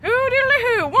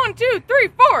2, 3,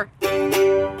 4.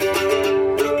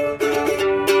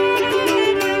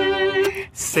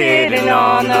 Sitting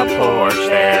on the porch,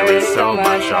 there is so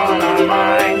much on our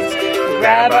minds. We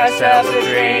grab ourselves a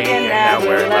drink and now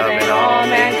we're loving all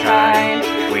mankind.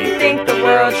 We think the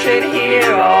world should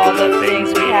hear all the things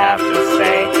we have to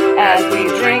say as we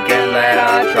drink and let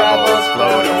our troubles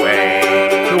float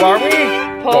away. Who are we?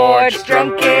 Porch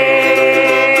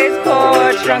Drunkies,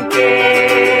 Porch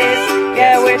Drunkies.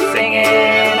 Yeah, we're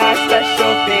singing our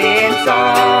special theme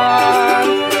song.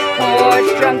 Porch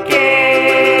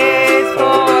Drunkies,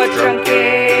 Porch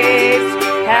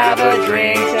Drunkies. Have a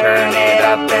drink, turn it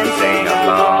up and sing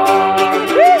along.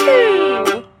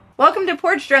 Woohoo! Welcome to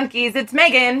Porch Drunkies. It's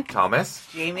Megan. Thomas.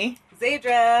 Jamie.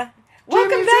 Zaydra.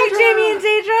 Welcome back, Jamie and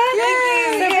Zaydra.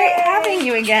 Yay! So great having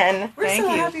you again. We're Thank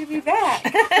so you. happy to be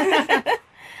back.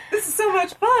 This is so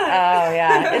much fun. Oh,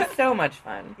 yeah. It's so much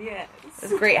fun. Yes. It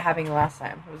was great having you last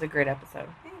time. It was a great episode.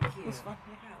 Thank you. It was fun.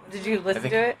 Did you listen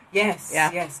think- to it? Yes.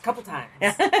 Yeah. Yes. Couple times.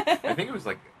 I think it was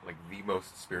like the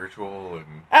most spiritual and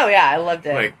Oh, yeah. I loved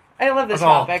it. Like, I love the that's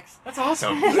all. topics. that's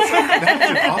awesome. That's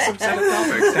an awesome set of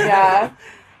topics. Yeah.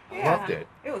 I loved it.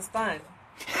 It was fun.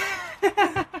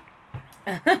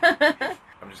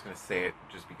 I'm just gonna say it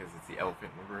just because it's the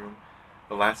elephant in the room.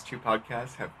 The last two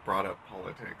podcasts have brought up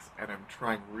politics, and I'm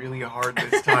trying really hard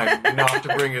this time not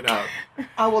to bring it up.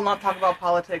 I will not talk about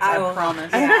politics, I I will-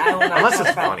 promise. Yeah, I will not Unless talk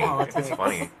it's about funny. politics. If it's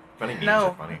funny. Funny memes No.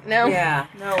 are funny. No. Yeah.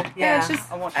 No. Yeah, it's Yeah.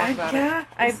 just, I won't talk about it. yeah,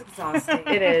 It's exhausting.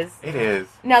 it is. It is.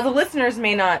 Now, the listeners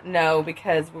may not know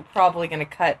because we're probably going to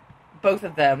cut both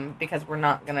of them because we're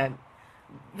not going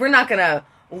to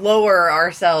lower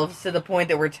ourselves to the point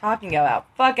that we're talking about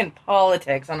fucking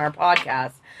politics on our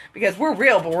podcast because we're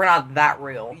real, but we're not that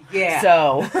real. Yeah.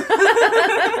 So,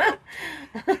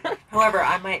 However,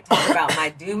 I might talk about my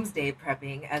doomsday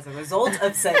prepping as a result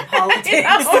of said politics.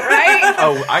 I know, right?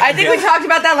 Oh, I think we talked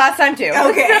about that last time too.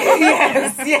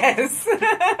 Okay. Yes.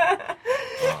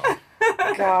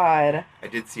 God. I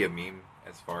did see a meme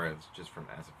as far as just from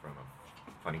a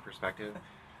funny perspective.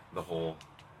 The whole,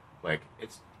 like,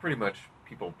 it's pretty much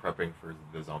people prepping for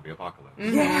the zombie apocalypse.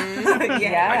 Yeah.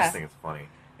 Yeah. I just think it's funny.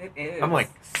 It is. I'm like,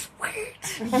 sweet.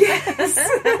 Yes.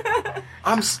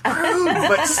 I'm screwed,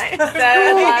 but I said it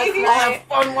last I'll night. have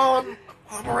fun while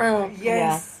I'm around.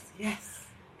 Yes. Yes.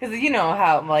 Because you know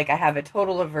how, like, I have a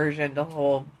total aversion to the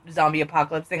whole zombie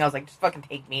apocalypse thing. I was like, just fucking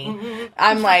take me. Mm-hmm.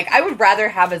 I'm like, I would rather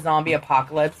have a zombie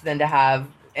apocalypse than to have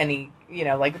any,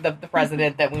 like the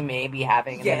president that we may be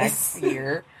having in Yes. the next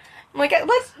year. I'm like,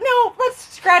 let's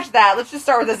scratch that. Let's just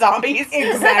start with the zombies.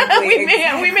 Exactly,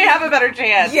 we may have a better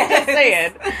chance. Yes. Just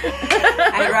saying.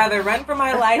 I'd rather run for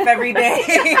my life every day.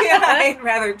 I'd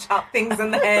rather chop things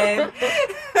in the head.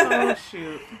 Oh,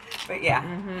 shoot. But yeah.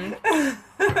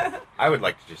 Mm-hmm. I would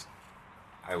like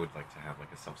to have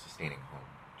like a self-sustaining home,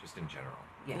 just in general.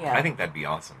 Yeah. I think that'd be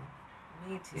awesome.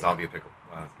 Me too. Zombie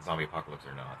apocalypse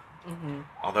or not. Mm-hmm.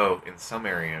 Although in some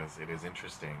areas it is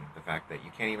interesting the fact that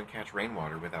you can't even catch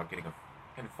rainwater without getting a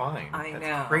fucking fine. I That's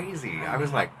know. crazy. I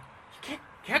was know. like, you can't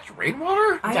catch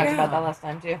rainwater? We I talked know. about that last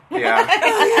time too.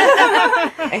 Yeah.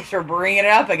 Thanks for bringing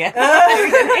it up again.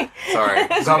 Sorry.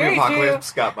 It's Zombie very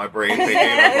apocalypse got my brain thinking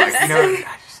of like,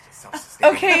 just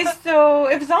self-sustaining. Okay, so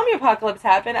if zombie apocalypse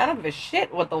happened, I don't give a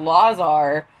shit what the laws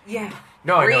are. Yeah.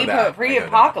 No, I know that.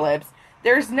 Pre-apocalypse.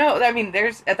 There's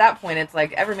at that point it's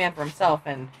like every man for himself,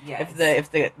 and Yes.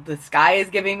 if the sky is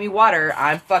giving me water,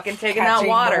 I'm fucking taking Catching that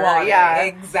water. the water. Yeah.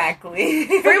 Exactly.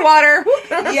 Free water.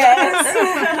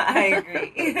 Yes. I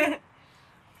agree.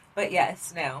 But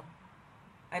yes, no.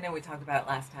 I know we talked about it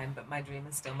last time, but my dream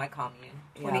is still my commune.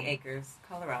 20 Yeah. acres,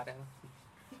 Colorado.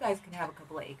 You guys can have a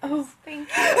couple of acres. Oh, thank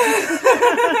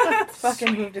you. Let's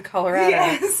fucking move to Colorado.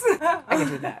 Yes. I can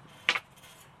do that.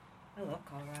 I love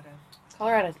Colorado.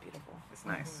 Colorado's beautiful. It's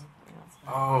nice.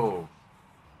 Oh.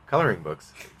 Coloring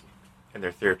books. And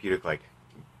their therapeutic, like,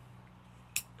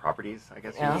 properties, I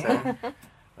guess you would say.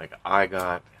 Like, I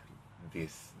got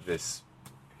this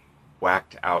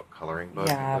whacked out coloring book.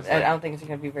 Yeah, It was I like- don't think it's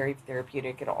going to be very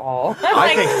therapeutic at all.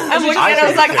 I think- I'm looking I at it, I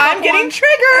was think like, so. I'm getting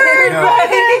triggered.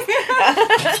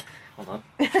 Hold on.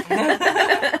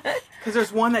 Because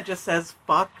there's one that just says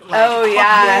fuck. Like, Oh fuck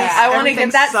yeah, this, I want to everything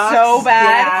get that sucks. so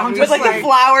bad. Yeah, I'm with just like the like-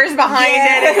 flowers behind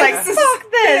it. It's like Yes.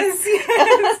 fuck this.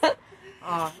 Yes.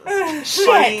 Oh, that's Shit.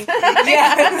 funny.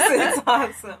 Yes, it's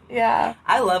awesome. Yeah,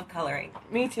 I love coloring.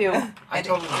 me too. And it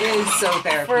is so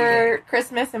therapeutic. For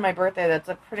Christmas and my birthday, that's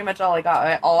like pretty much all I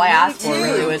got. All I Me asked for too.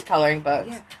 really was coloring books.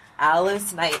 Yeah.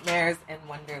 Alice Nightmares in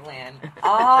Wonderland.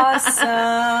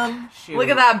 Awesome. Shoot. Look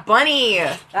at that bunny.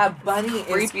 That bunny is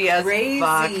Creepy as crazy.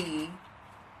 fuck.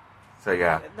 So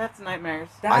yeah, That's nightmares.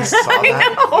 I saw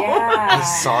that. Yeah. I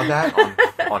saw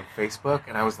that on Facebook,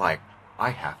 and I was like, I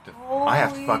have to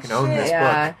Holy fucking own this shit.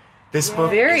 Yeah. book. This Yeah.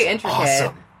 book Very is intricate.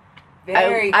 awesome.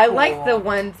 Very I cool. like the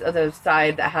ones of the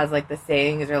side that has like the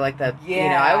sayings or like the I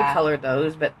Yeah. would color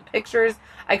those, but the pictures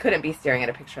I couldn't be staring at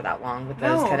a picture that long with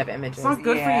those No, kind of images. It's not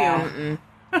good Yeah. for you. Mm-mm.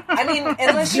 I mean,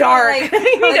 unless you Dark. like, you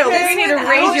need to I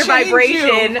raise would your change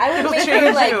vibration. I would It'll make change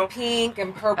it like you. pink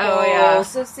and purple. Oh, yeah.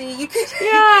 So see, you could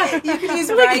Yeah. you could use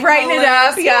Like, brighten it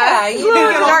up, colors. yeah. you Blue,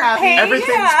 know, get all dark happy. pink.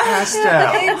 Everything's Yeah.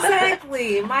 pastel.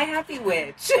 Exactly, my happy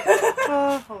witch.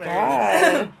 Oh,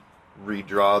 hilarious. God.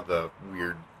 Redraw the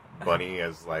weird bunny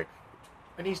as like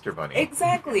an Easter bunny.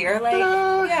 Exactly, or like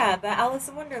Ta-da. the Alice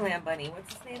in Wonderland bunny.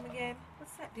 What's his name again?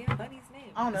 What's that damn bunny's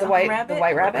name? I don't know. The white Rabbit? the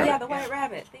white rabbit? Yeah, the white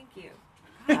rabbit. Thank you.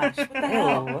 Gosh, what the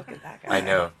hell? Oh, look at that guy. I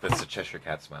know. That's a Cheshire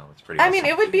Cat smile. It's pretty I awesome. mean,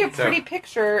 it would be a So- pretty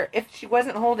picture if she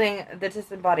wasn't holding the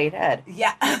disembodied head.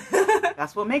 Yeah.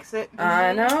 That's what makes it.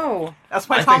 I know. That's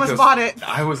why I think Thomas those- bought it.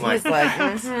 I was like, He's like,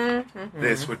 mm-hmm.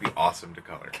 this would be awesome to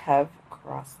color. Kev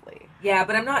Crossley. Yeah,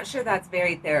 but I'm not sure that's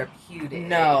very therapeutic.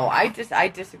 No, I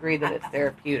disagree that it's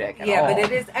therapeutic at Yeah, all. but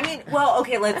it is. I mean, well,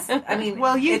 okay. Well, you it's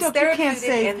don't- you can't therapeutic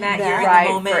say in that that. you're in Right,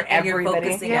 the moment for and you're everybody.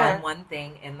 focusing Yeah. on one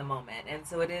thing in the moment, and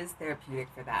so it is therapeutic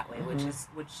for that way, which is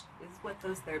what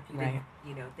those therapeutic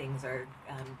Right. things are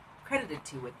credited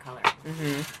to with color.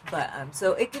 Mm-hmm. But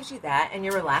so it gives you that, and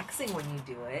you're relaxing when you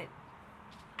do it.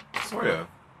 Sort of.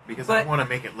 Because I But- want to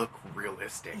make it look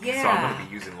realistic. So Yeah. I'm going to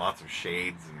be using lots of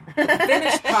shades. And The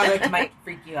finished product might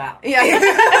freak you out. Yeah,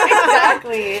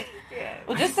 exactly. Yeah.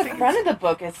 Well, just the front of the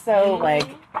book is so like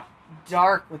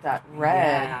dark with that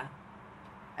red, Yeah.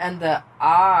 and the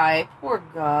eye. Poor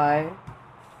guy,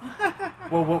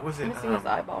 well, what was it? missing his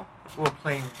eyeball. Well,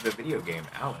 playing the video game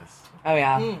Alice. Oh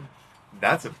yeah, Mm.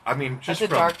 That's just that's a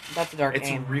from, dark. That's a dark It's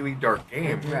game. a really dark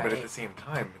game, but at Right. the same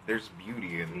time, there's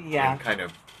beauty in, Yeah. in kind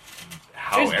of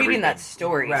how There's beauty in that everything-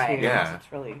 story Right. too. Yeah.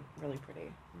 It's really, really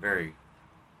pretty. Very,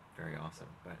 very awesome.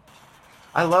 But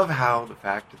I love how the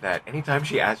fact that anytime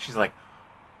she asks, she's like,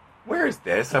 "Where is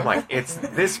this?" I'm like, "It's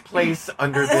this place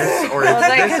under this, or Well, it's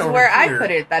like, this because over where here." I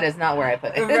put it, that is not where I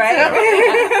put it.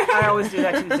 Right. I always do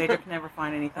that too. Zaydra can never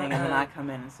find anything, and then I come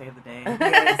in and save the day.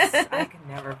 Yes, I can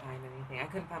never find anything. I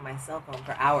couldn't find my cell phone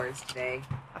for hours today.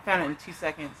 I found it in 2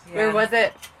 seconds. Where was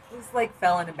it? It was like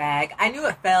fell in a bag. I knew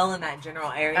it fell in that general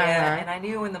area, Uh-huh. and I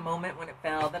knew in the moment when it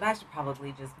fell that I should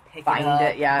probably just pick Find it up.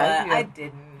 it, yeah. But Yeah. I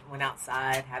didn't. Went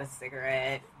outside, had a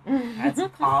cigarette, had some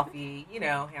coffee,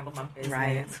 handled my business.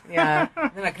 Right. Yeah.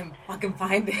 Then I couldn't fucking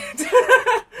find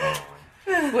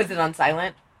it. Was it on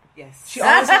silent? Yes. She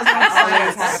always has it on Always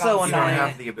silent. have It's it so on You don't annoying.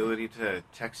 have the ability to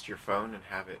text your phone and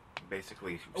have it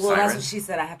basically Well, siren? that's what she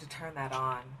said. I have to turn that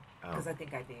on because I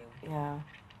think I do. Yeah.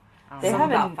 I They don't Something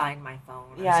know. have about find my phone.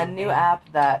 or Yeah, a something. new app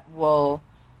that will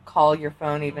call your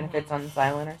phone even if it's on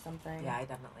silent or something. Yeah, I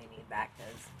definitely need that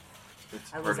because It's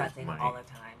I part lose that of thing my- all the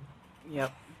time.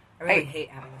 Yep. I really I- hate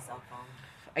having a cell phone.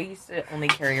 I used to only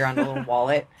carry around a little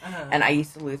wallet, Uh-huh. and I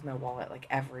used to lose my wallet like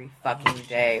every fucking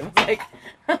day. It was like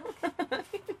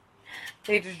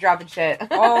they just dropping shit.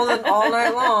 all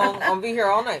night long. I'll be here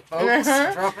all night, folks.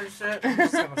 Uh-huh. Dropping shit. I'm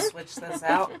just gonna switch this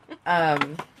out.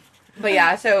 But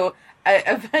yeah, so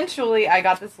eventually I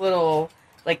got this little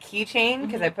like keychain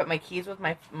because I put my keys with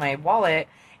my wallet,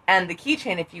 and the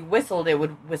keychain, if you whistled, it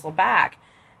would whistle back.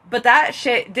 But that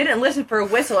shit didn't listen for a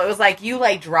whistle. It was like you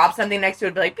like drop something next to it,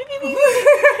 it'd be like beep, beep, beep.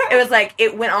 It was like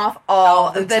it went off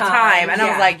all the time, and I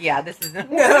was yeah. like, yeah, this is No,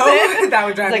 that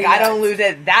would drive It's like me I nuts. don't lose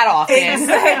it that often.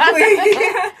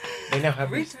 Exactly. They now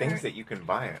have these Return. things that you can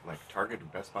buy at like Target or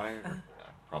Best Buy or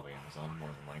probably Amazon more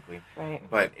than likely. Right.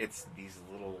 But it's these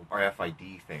little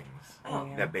RFID things Oh,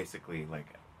 yeah. that basically like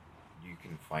you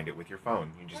can find it with your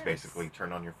phone. You just Nice. basically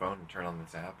turn on your phone and turn on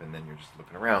this app, and then you're just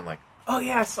looking around like, Oh,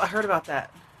 yes. I heard about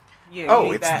that. Yeah, you oh,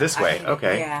 need it's that. this way.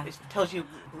 Okay. Yeah. It tells you.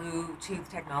 Bluetooth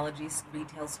technologies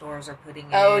retail stores are putting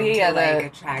in Oh, yeah, to like the-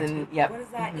 attract. yep. What is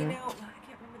that? Mhm. I can't remember.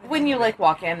 The When name you of like it.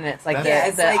 walk in, and it's like Yeah,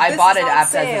 it's the like, I this bought is it on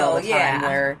app does it all the sale. time Yeah.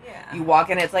 where Yeah. you walk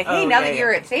in, it's like, hey, Oh, now yeah, that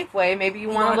you're yeah. at Safeway, maybe you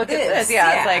want to want look at this. this.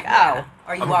 Yeah, it's like, Yeah.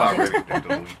 oh. Or you I'm walk about in. ready to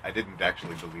delete. I didn't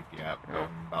actually delete the app, but I'm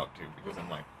about to because I'm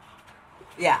like,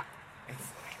 Yeah. it's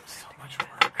so much work.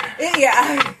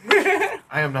 Yeah.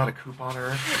 I am not a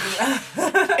couponer.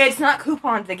 It's not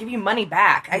coupons. They give you money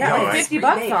back. I got No, like it's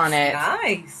 $50 on it.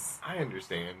 Nice. I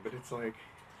understand, but it's like,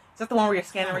 Is that the one where you're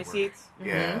scanning It's not receipts?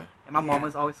 yeah. And my mom Yeah.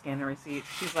 was always scanning receipts.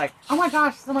 She's like, oh my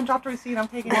gosh, someone dropped a receipt. I'm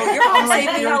taking it. Well, your mom I'm like,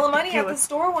 saved me "You're hella money at the ridiculous."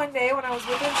 store one day when I was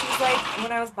with her. She was like,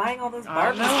 when I was buying all those I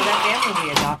Barbies for know. that family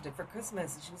we adopted for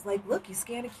Christmas, and she was like, look, you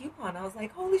scanned a coupon. I was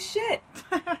like, holy shit,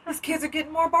 these kids are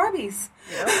getting more Barbies.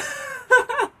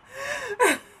 Yep.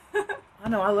 I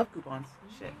know, I love coupons.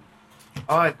 Shit.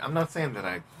 Oh, I'm not saying that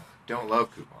I don't love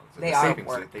coupons. They the are savings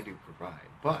work. that they do provide,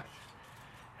 but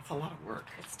it's a lot of work.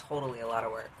 It's totally a lot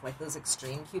of work. Like those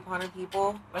extreme couponer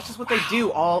people. That's just what they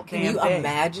do all Can damn you day.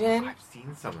 imagine? I've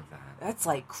seen some of that. That's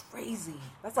like crazy.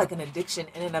 That's like an addiction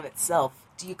in and of itself.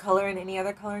 Do you color in any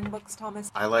other coloring books,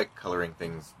 Thomas? I like coloring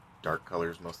things dark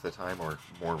colors most of the time, or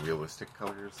more realistic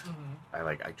colors.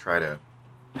 Mm-hmm. I try to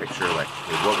picture like,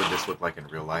 hey, what would this look like in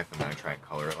real life, and then I try and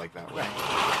color it like that way.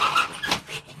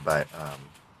 But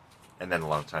and then a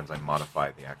lot of times I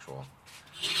modify the actual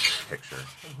picture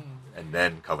and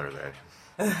then color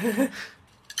that.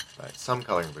 But some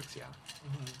coloring books, yeah.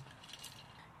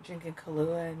 Drinking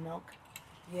Kahlua and milk.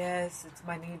 Yes, it's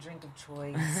my new drink of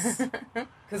choice.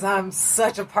 Because I'm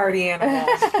such a party animal.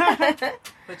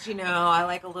 But you know, I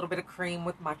like a little bit of cream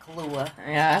with my Kahlua.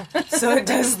 Yeah. So it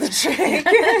does the trick.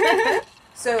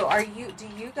 So do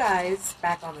you guys,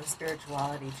 back on the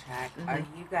spirituality track, are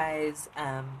you guys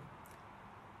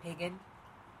pagan?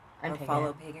 I'm or pagan.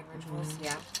 follow pagan rituals?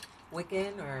 Yeah.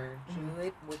 Wiccan or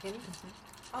Druid? Wiccan?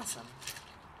 Awesome.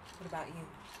 What about you?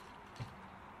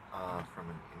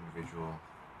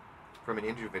 From an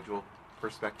individual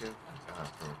perspective,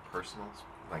 from a personal,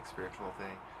 like, spiritual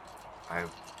thing,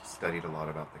 I've studied a lot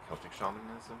about the Celtic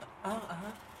shamanism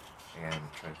and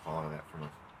tried to follow that from a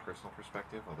personal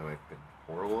perspective, although I've been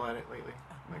horrible at it lately,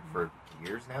 like for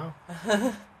years now.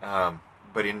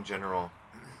 But in general,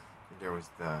 there was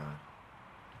the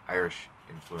Irish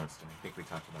influence, and I think we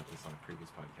talked about this on a previous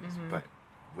podcast, but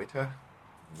Wiccan?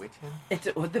 It's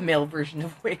the male version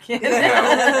of Wiccan.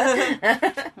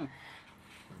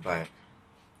 But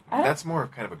that's more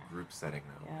kind of a group setting,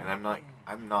 though, Yeah. and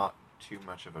I'm not too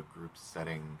much of a group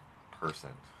setting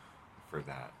person for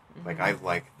that. Like, I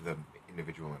like the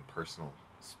individual and personal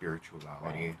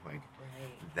spirituality, like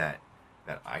that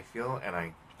I feel, and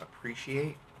I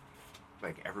appreciate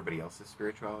like everybody else's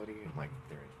spirituality and like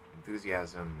their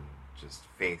enthusiasm and just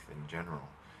faith in general.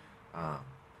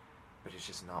 But it's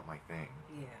just not my thing.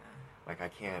 Yeah. Like, I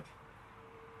can't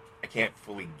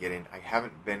fully get in. I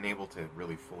haven't been able to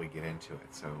really fully get into it.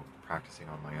 So practicing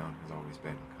on my own has always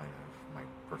been kind of my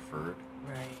preferred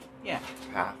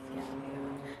path.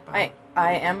 But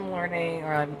I am learning,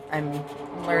 or I'm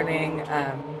learning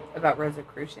about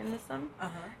Rosicrucianism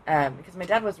because my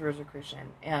dad was a Rosicrucian,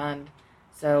 and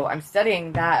so I'm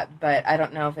studying that. But I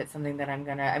don't know if it's something that I'm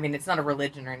gonna. I mean, it's not a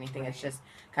religion or anything. It's just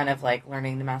kind of like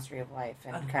learning the mastery of life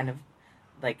and kind of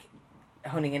like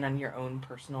honing in on your own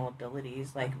personal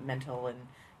abilities, like mental and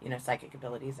psychic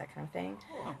abilities, that kind of thing.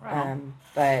 Oh, right.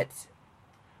 But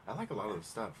I like a lot of the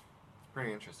stuff. It's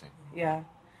pretty interesting. yeah.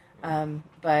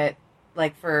 But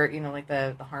like for like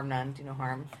the harm none,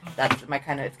 harm. That's my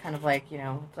kind of. It's kind of like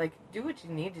it's like do what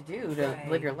you need to do to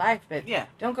live your life, but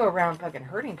don't go around fucking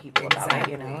hurting people about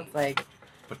it. It's like.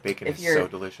 But bacon if is you're- so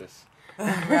delicious.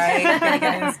 Right,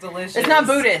 bacon is delicious. It's not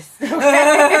Buddhist.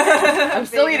 I'm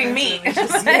still eating meat.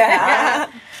 Yeah.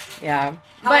 Yeah.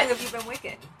 How long have you been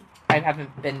Wiccan? I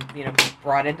haven't been,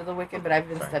 brought into the Wiccan, but I've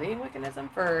been studying Wiccanism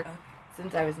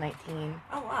since I was 19.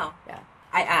 Oh, wow. Yeah.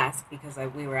 I asked because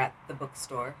we were at the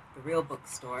bookstore, the real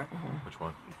bookstore. Which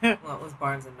one? Well, it was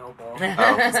Barnes & Noble.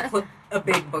 Oh. It's a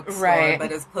big bookstore, Right.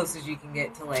 but as close as you can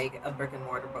get to, like, a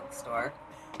brick-and-mortar bookstore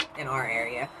in our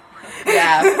area.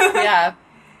 Yeah.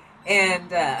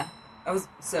 And I was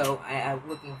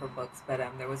looking for books, but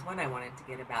there was one I wanted to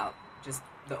get about just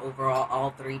the overall, all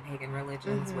three pagan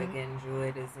religions, Wiccan,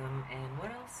 Druidism, and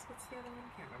what else? What's the other one?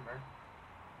 I can't remember.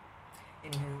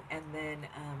 Anywho, and then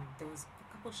there was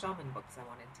a couple shaman books I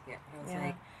wanted to get, but I was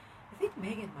like, I think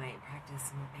Megan might practice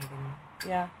some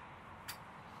pagan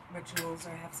rituals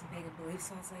or have some pagan beliefs,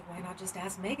 so I was like, why not just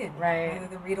ask Megan rather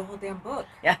than read a whole damn book?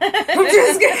 Yeah. I'm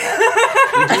just kidding.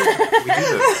 We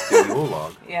do the Yule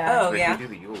log. Yeah. Oh, Like, yeah. we do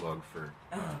the Yule log for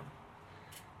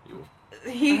Yule.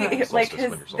 Like Solstice,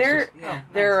 his winter solstice.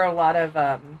 there are a lot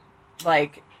of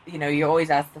you always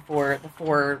ask the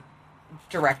four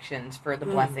directions for the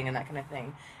blessing and that kind of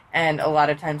thing, and a lot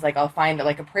of times like I'll find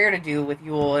like a prayer to do with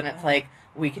Yule, and it's like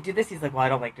we could do this. He's like, well, I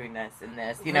don't like doing this and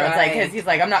this, it's like because he's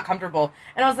like I'm not comfortable,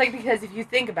 and I was like because if you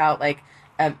think about like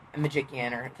a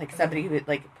magician or like somebody who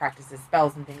like practices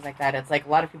spells and things like that, it's like a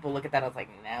lot of people look at that. I was like,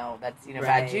 no, that's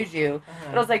bad juju.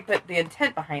 But I was like, but the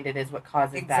intent behind it is what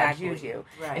causes bad juju,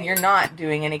 and you're not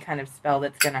doing any kind of spell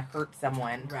that's going to hurt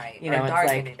someone, right? It's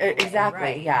like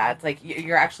exactly, yeah. It's like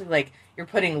you're actually like you're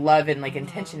putting love and like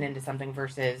intention into something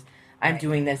versus I'm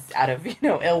doing this out of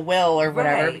ill will or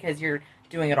whatever because you're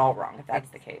doing it all wrong if that's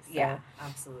the case. So, yeah,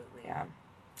 absolutely. yeah.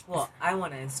 Well, I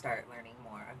want to start learning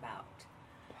more about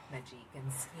magic and,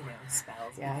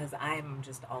 spells. Yeah. Because I'm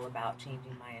just all about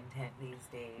changing my intent these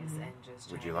days and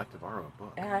just. Would you like to borrow a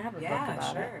book? Yeah, I have a book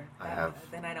about it. Sure. I have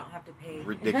Then I don't have to pay.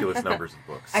 ridiculous numbers of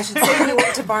books. I should say we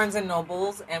went to Barnes and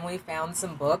Nobles and we found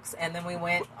some books, and then we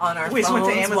went on our We just phones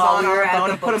went to Amazon while we on were our at phone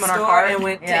the and put 'em in our bookstore cart. and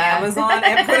went to Yeah. Amazon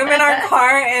and put them in our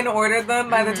cart and ordered them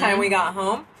by the time we got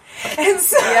home. And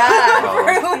so Yeah.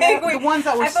 we're like, The ones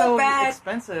that were I felt so bad.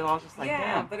 expensive, I was just like, Yeah,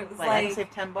 damn. but it was I like- can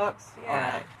save $10.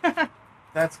 Yeah. All right.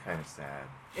 That's kind of sad.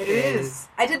 It is.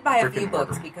 I did buy a Brick few and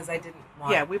books mortar. because I didn't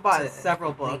want. Yeah, we bought to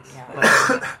several complete- books.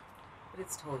 Yeah. But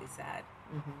it's totally sad.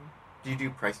 Mm-hmm. Do you do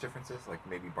price differences? Like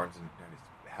maybe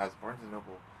has Barnes and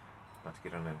Noble, not to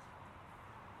get on a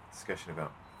discussion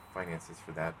about finances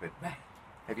for that, but Right.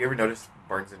 have you ever noticed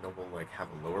Barnes and Noble like have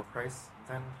a lower price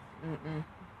Mm-mm.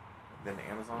 than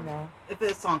Amazon? No. If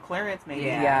it's on clearance, maybe.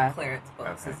 Yeah. Clearance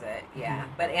books Okay. is it. Yeah, Mhm.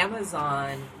 but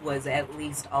Amazon was at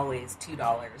least always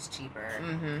 $2 cheaper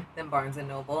Mm-hmm. than Barnes and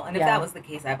Noble, and if Yeah. that was the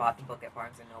case, I bought the book at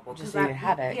Barnes and Noble Just 'cause so you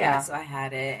had it, yeah. So I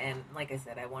had it, and like I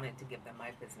said, I wanted to give them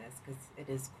my business because it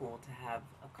is cool to have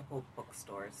a couple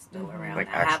bookstores still Mhm. around Like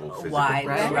that have actual a physical wide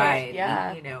books. variety,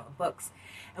 Yeah. of books.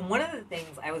 And one of the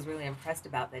things I was really impressed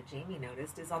about that Jamie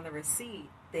noticed is on the receipt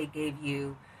they gave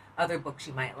you other books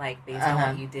you might like based on Uh-huh.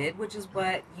 what you did, which is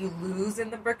what you lose in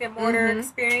the brick and mortar Mhm.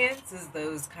 experience, is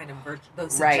those kind of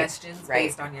those Right, suggestions right.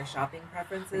 based on your shopping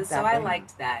preferences. So Exactly. I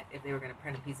liked that if they were going to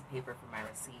print a piece of paper for my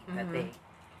receipt, that Mhm. they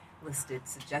listed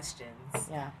suggestions.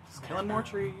 Yeah. Just killing more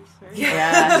trees. There you Yeah.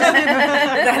 Yeah.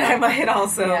 that I might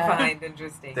also Yeah. find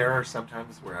interesting. There are some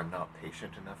times where I'm not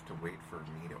patient enough to wait for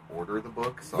me to order the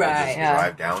book, so Right. I'll just Yeah.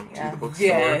 drive down Yeah. to the bookstore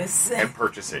Yes. and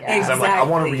purchase it. Yeah. Because I'm like, I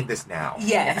want to Exactly. read this now.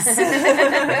 Yes.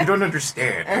 You don't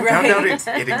understand. I Right. found out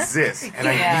it exists, and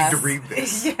I Yeah. need to read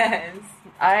this. Yes.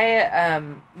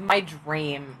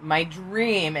 My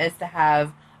dream is to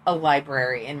have a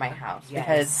library in my house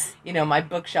Yes. because my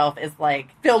bookshelf is like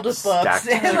filled with books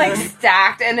Stacked. and like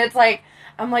stacked, and it's like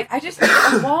I'm like, I just need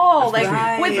a wall, like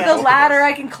Right. with Yeah. the ladder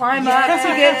I can climb up to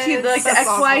get to the, like the Yes.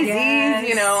 XYZs.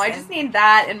 Yes. I just need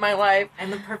that in my life.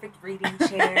 And the perfect reading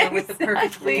chair with the perfect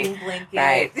Exactly. reading blanket.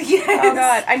 Right. Yes. Oh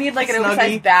god, I need like an Snuggie.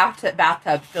 oversized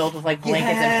bathtub filled with like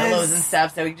blankets Yes. and pillows and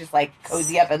stuff, so we just like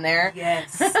cozy up in there.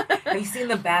 Yes. Have you seen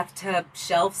the bathtub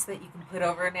shelves that you can put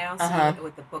over now? So Uh-huh.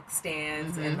 with the book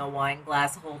stands Mhm. and the wine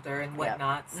glass holder and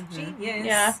whatnot. It's Mhm. genius.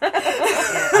 Yeah.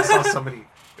 I saw somebody.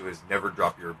 It was never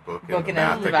drop your book in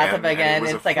the bathtub again. And it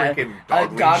was It's like freaking a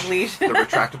dog leash. the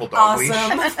retractable dog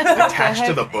Awesome. leash attached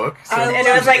to the book. So I And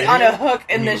it was like on a hook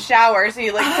in And the you- shower, so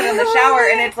you like put it in the shower,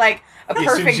 and it's like a perfect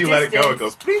as soon as you let it distance. go, it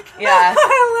goes. Bleep. Yeah.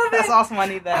 I love That's it. awesome. I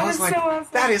need I that. was so like, awesome.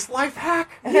 that is life hack.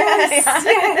 Yes.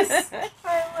 Yes.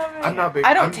 I love it. I'm not big.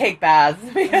 I don't I'm, take baths.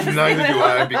 Because, Neither do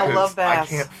I because love I baths.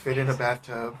 can't fit in a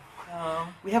bathtub. Oh,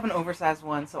 We have an oversized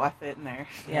one, so I fit in there.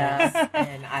 Yeah.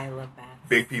 and I love baths.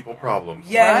 Big people problems.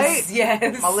 Yes. Right?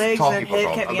 Yes. My legs Tall and people head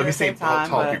problems. can't be Let at me the same say time.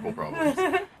 tall but, people problems.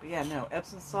 but yeah, no,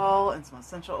 Epsom salt and some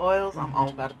essential oils. I'm all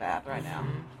about a bath right now.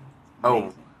 Oh,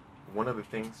 Amazing. one of the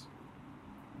things,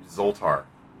 Zoltar.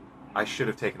 I should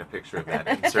have taken a picture of that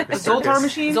in The Circus Zoltar Circus.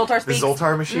 machine? Zoltar The speaks.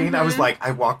 Zoltar machine. I was Mhm. like,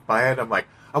 I walked by it. I'm like,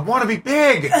 I want to be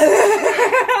big.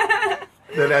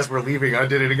 Then as we're leaving, I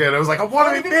did it again. I was like, I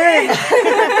want to be big.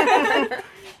 Oh,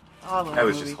 I love That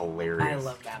was movie. just hilarious. I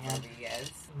love that movie.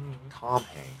 Yes. Tom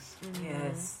Hanks,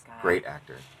 Yes. God. great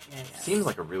actor. Yes. Seems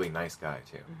like a really nice guy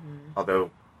too. Mhm. Although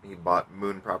he bought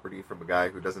moon property from a guy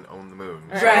who doesn't own the moon.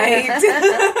 Right.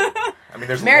 I mean,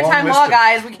 there's a Maritime long list law, of-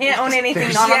 guys. We can't own anything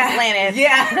There's- not on the planet.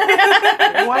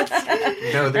 Yeah. What?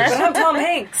 No, there's But I'm Tom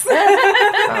Hanks.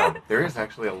 there is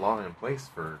actually a law in place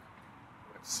for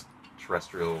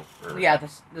terrestrial. Or, Yeah,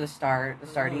 the star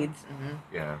deeds. Mm-hmm.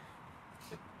 Yeah.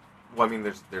 Well, I mean,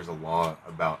 there's a law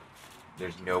about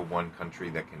there's no one country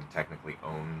that can technically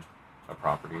own a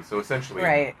property. So essentially,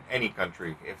 Right. any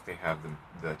country, if they have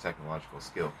the technological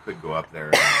skill, could go up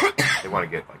there. And they want to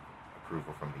get like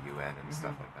approval from the UN and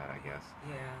stuff like that. I guess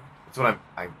Yeah. that's what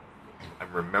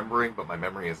I'm remembering, but my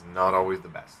memory is not always the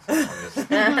best.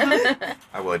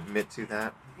 I will admit to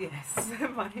that. Yes.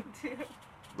 Mine too.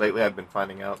 Lately, I've been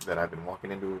finding out that I've been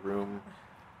walking into a room,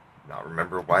 not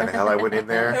remember why the hell I went in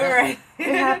there. Right.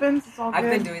 It happens. It's all good. I've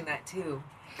been doing that too.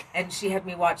 And she had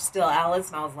me watch Still Alice,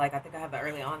 and I was like, I think I have the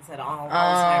early onset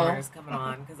Alzheimer's coming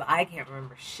on, because I can't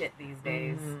remember shit these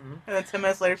days. Mhm. And then 10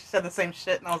 minutes later, she said the same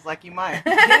shit, and I was like, you might.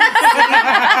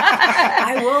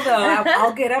 I will, though.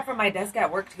 I'll get up from my desk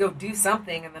at work to go do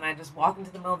something, and then I just walk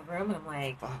into the middle of the room, and I'm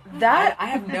like, That I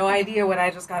have no idea what I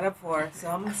just got up for, so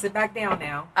I'm going to sit back down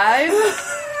now.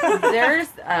 there's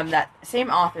that same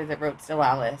author that wrote Still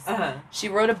Alice. Uh-huh. She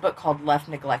wrote a book called Left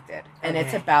Neglected, and it's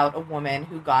Okay. about a woman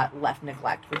who got left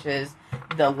neglect, which is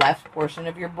the left portion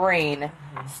of your brain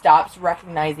stops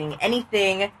recognizing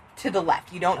anything to the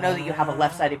left. You don't know that you have a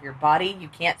left side of your body. You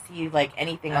can't see like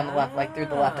anything on the left, like through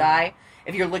the left eye.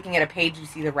 If you're looking at a page, you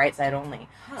see the right side only.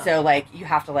 So like you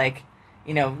have to like,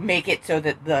 you know, make it so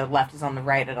that the left is on the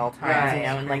right at all times. Right. You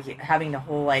know, and like having the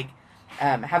whole like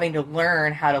having to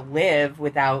learn how to live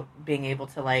without being able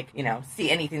to like, you know, see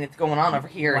anything that's going on over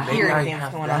here and hear anything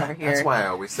that's going on over here. That's why I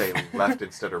always say left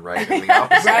instead of right and the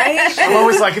opposite. Right? I'm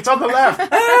always like, it's on the left.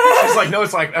 She's like, no,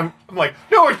 it's like, I'm like,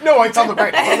 no, it's on the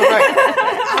right. It's on the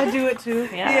right. I do it too.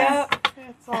 Yeah.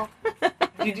 It's all.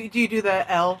 Do you do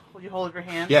the L when you hold your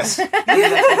hand? Yes.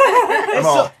 I'm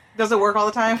all. Does it work all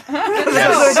the time?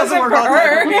 Yes. It doesn't work all the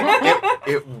time.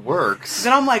 It works.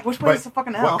 Then I'm like, which way But is the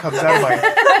fucking L? what comes out of my...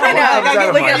 I know. what comes out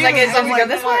of Look at my- it like it's I'm like, go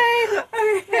this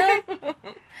way.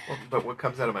 Well, but what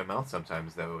comes out of my mouth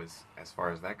sometimes, though, is as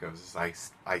far as that goes, is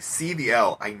I see the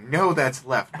L. I know that's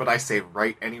left, but I say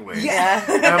right anyway. Yeah.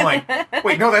 And I'm like,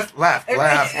 wait, no, that's left.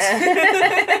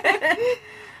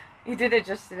 He did it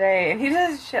just today, and he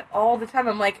does this shit all the time.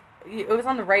 I'm like, it was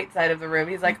on the right side of the room.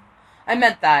 He's like, I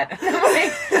meant that. And I'm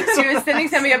like, he was sending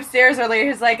somebody upstairs earlier.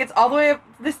 He's like, it's all the way up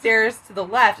the stairs to the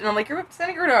left. And I'm like, you're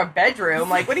sending her to a bedroom.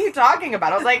 Like, what are you talking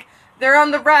about? I was like, they're on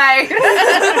the right.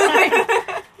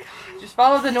 Like, just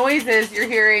follow the noises you're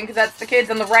hearing, because that's the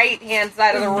kids on the right-hand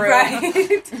side of the room. Right.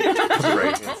 The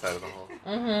right hand side of the hall.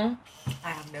 Mm-hmm. I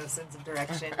have no sense of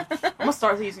direction. I'm gonna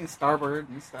start using starboard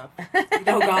and stuff. Oh God!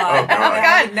 Oh, God. Oh, my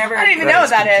God. Never. I don't even know what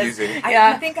that is. confusing.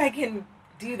 Yeah. I think I can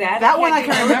do that. That one I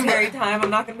do can military time. I'm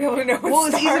not going to be able to know. What Well,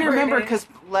 it's easy to starboard remember is. because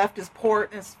left is port,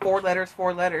 and it's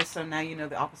four letters. So now you know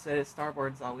the opposite is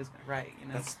starboard is always right. You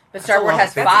know. That's But a starboard lot has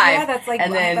of things. 5, Yeah, that's like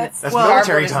and then that's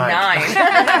military starboard is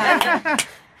time.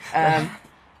 9.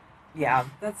 Yeah,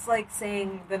 that's like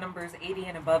saying the numbers 80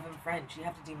 and above in French. You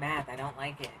have to do math. I don't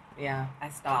like it. yeah. I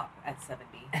stop at 70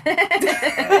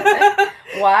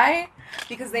 Why?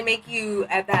 because they make you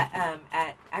at that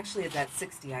actually it's at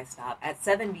 60 I stop. At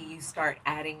 70 you start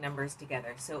adding numbers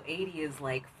together. So 80 is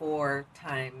like 4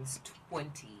 times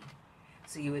 20.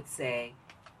 So you would say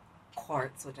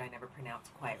quarts, which I never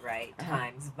pronounced quite right,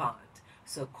 times vent.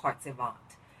 So quarts et vent.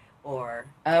 Or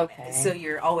Okay. so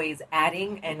you're always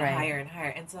adding and Right. higher and higher.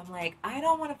 And so I'm like, I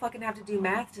don't want to fucking have to do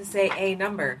math to say a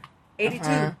number. 82.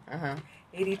 Uh-huh.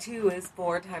 82 is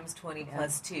 4 times 20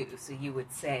 plus 2. So you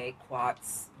would say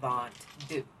quarts vent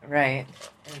du. Right.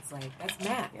 And it's like, that's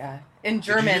math. Yeah. In Did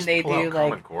you German, just they pull out do Common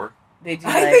like Core? they do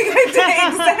I like think I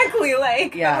did exactly.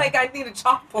 Like, Yeah. I'm like, I need a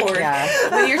chalkboard. yeah.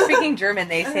 When you're speaking German,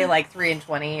 they say like 3 and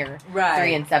 20 or Right.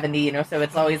 3 and 70. You know, so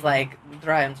it's always like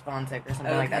 320 or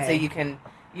something like that. So Okay. you can,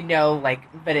 you know, like,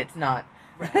 but it's not.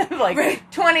 Right. Like Right.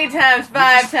 20 times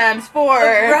 5 times 4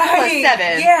 Right. plus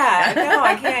 7. Yeah. No,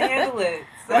 I can't handle it.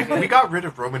 So- Like, we got rid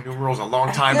of Roman numerals a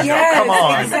long time ago. Yes, Come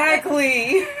on.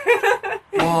 exactly.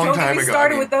 Long Don't time get me ago.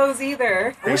 started I mean, with those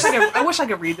either. I wish I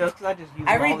could read those because I just use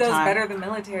I them all read the those time. better than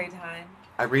military time.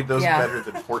 I read those Yeah. better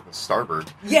than Port and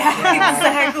Starboard. Yeah, Yeah.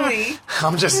 exactly.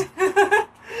 I'm just...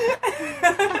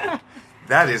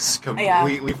 That is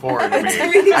completely foreign to me. It's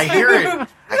really I hear true. it.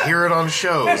 I hear it on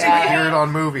shows. And Yeah. I hear it on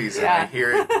movies. And I Yeah.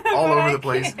 hear it all over the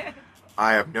place.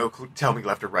 I have no clue. Tell me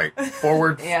left or right.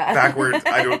 Forward, Yeah. backwards.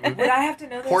 I don't... Would I have to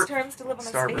know those Port, terms to live on a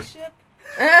starboard. spaceship?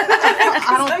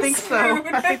 I don't I'm think so.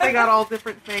 screwed. I think they got all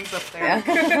different things up there.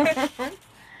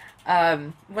 Yeah.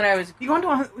 When I was You going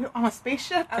on a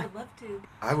spaceship? I would love to.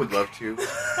 I would love to.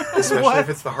 Especially What? if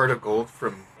it's the Heart of Gold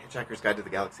from Hitchhiker's Guide to the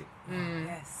Galaxy.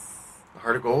 Yes. The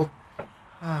Heart of Gold?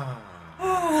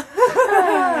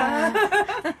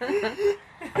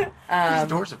 These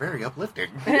doors are very uplifting.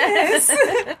 Yes.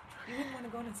 You wouldn't want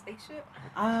to go on a spaceship?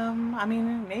 I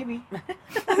mean, maybe.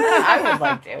 I would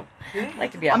like to. I'd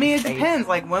like to be. I out mean, in it space. depends.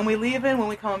 Like, when we leaving, when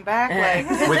we coming back. Like,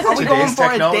 With are we going today's for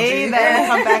technology? a day, then we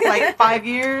come back like 5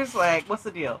 years? Like, what's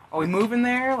the deal? Are we moving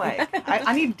there? Like,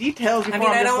 I need details I before mean,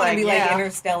 I'm I just don't want like, to be yeah. like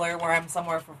Interstellar where I'm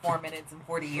somewhere for 4 minutes and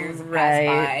 40 years have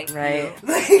Right, passed by. right.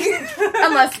 Like,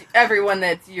 Unless everyone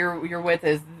that you're with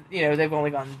is, you know, they've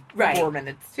only gone Right. 4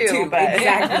 minutes too. Two, But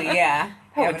exactly, yeah.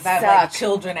 That Yeah, would but if I have like suck.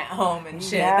 children at home and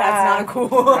shit, Yeah. that's not cool.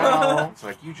 No. It's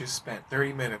like, you just spent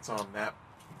 30 minutes on that,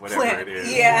 whatever Plant- it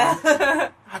is. Yeah.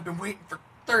 I've been waiting for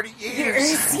 30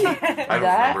 years. Yeah. I don't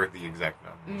That remember the exact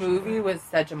number. movie was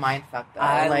such a mindfuck though.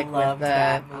 I like loved with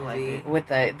that the movie. with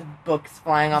the books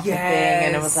flying off the thing,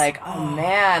 and it was like, oh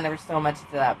man, there was so much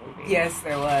to that movie. Yes,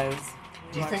 there was.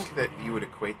 Do you think that you would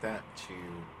equate that to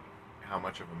how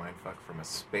much of a mindfuck from a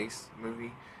space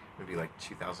movie? Maybe like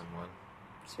 2001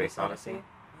 Space Odyssey?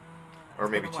 Or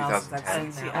maybe It's been a while since I've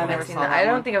 2010. seen that I one. never seen saw that. that I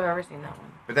don't one. think I've ever seen that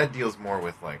one. But that deals more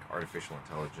with like artificial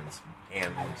intelligence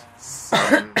and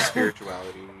some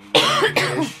spirituality.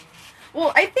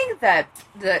 Well, I think that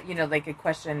like a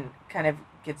question kind of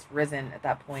gets risen at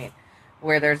that point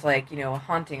where there's like, a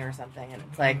haunting or something, and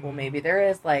it's like, well, maybe there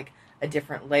is like a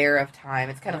different layer of time.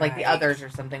 It's kind of like The Others or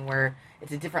something where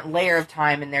it's a different layer of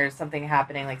time and there's something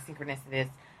happening like synchronicity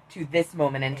to this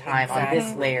moment in time on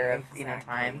this layer of,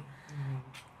 time.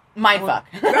 Mindfuck.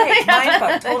 Right,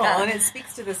 mindfuck, total. And it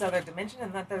speaks to this other dimension,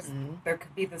 and that there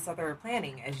could be this other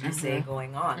planning, as you say,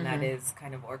 going on that is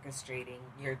kind of orchestrating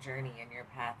your journey and your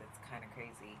path. It's kind of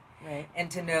crazy. Right. And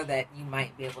to know that you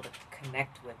might be able to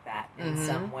connect with that in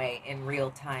some way in real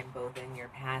time, both in your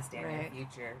past and your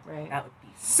future. Right. That would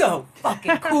be so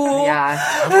fucking cool. Yeah.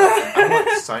 I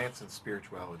want science and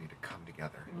spirituality to come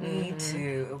together. Me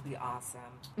too. It would be awesome.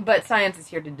 But science is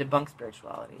here to debunk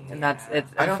spirituality, and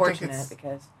it's unfortunate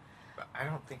because I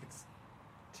don't think it's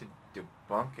to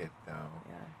debunk it, though.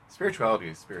 Yeah. Spirituality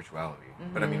is spirituality.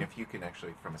 But I mean, if you can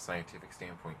actually, from a scientific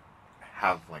standpoint,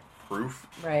 have like proof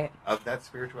of that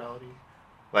spirituality,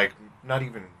 like not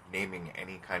even naming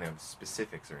any kind of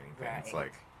specifics or anything. Right. It's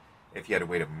like if you had a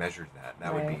way to measure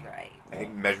that would be, I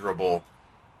think, measurable,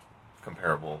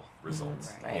 comparable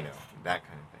results. Right. That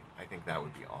kind of thing. I think that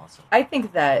would be awesome. I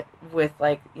think that with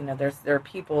like there are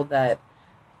people that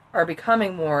are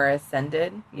becoming more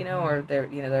ascended, or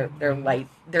their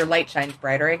light shines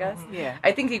brighter, I guess. Yeah.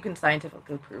 I think you can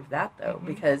scientifically prove that though,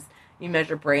 because you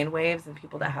measure brain waves and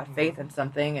people that have faith in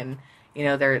something, and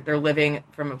they're living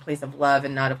from a place of love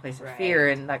and not a place of fear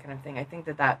and that kind of thing. I think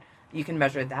that you can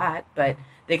measure that, but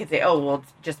they could say, oh well,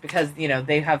 it's just because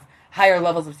they have higher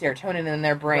levels of serotonin in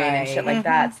their brain and shit like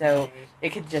that. So it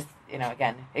could just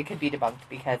again, it could be debunked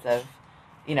because of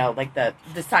like the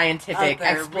scientific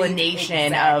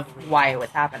explanation of why it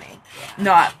was happening. Yeah.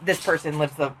 Not this person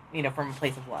lives from a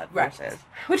place of love versus,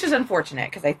 which is unfortunate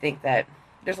because I think that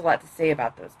there's a lot to say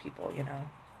about those people,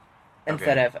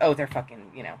 instead of they're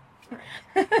fucking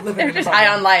they're just high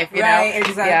on life, right?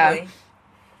 Exactly. Yeah.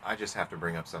 I just have to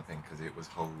bring up something because it was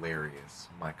hilarious.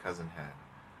 My cousin had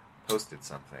posted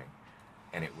something,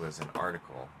 and it was an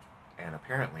article, and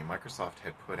apparently Microsoft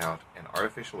had put out an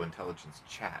artificial intelligence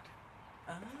chat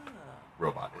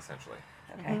robot, essentially,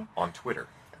 on Twitter.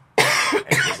 And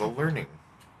it was a learning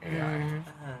AI.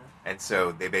 And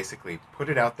so they basically put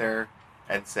it out there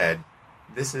and said,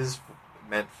 this is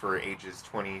meant for ages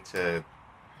 20 to...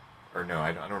 Or no,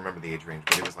 I don't remember the age range,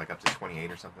 but it was like up to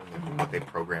 28 or something, what they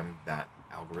programmed that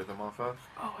algorithm off of.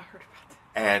 Oh, I heard about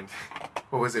that. And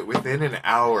what was it? Within an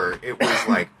hour, it was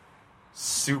like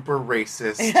super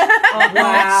racist. Oh,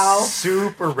 wow.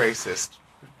 Super racist.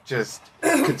 Just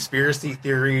conspiracy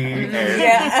theory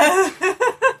and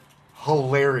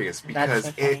hilarious because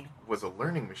so it was a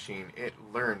learning machine. It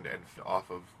learned off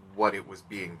of what it was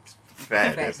being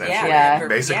fed, essentially. Yeah.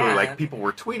 Basically, like people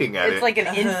were tweeting at it. It's like an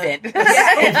infant. People were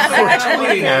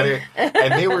tweeting at it,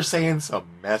 and they were saying some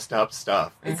messed up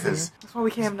stuff because that's why we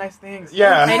can't have nice things.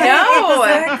 Yeah, I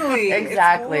know.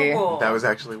 Exactly. That was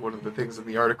actually one of the things in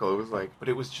the article. It was like, but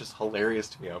it was just hilarious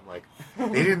to me. I'm like,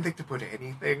 they didn't think to put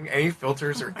any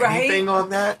filters or anything on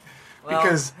that.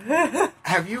 Because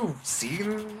have you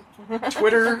seen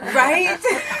Twitter? Right?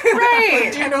 Right.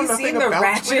 Do you know have you seen the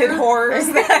ratchet Twitter? horrors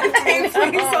that take place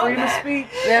on Freedom of that? speech.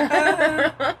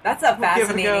 That's a We'll give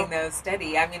it a fascinating go.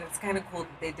 study. I mean, it's kind of cool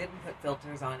that they didn't put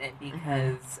filters on it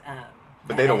because...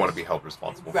 But they don't want to be held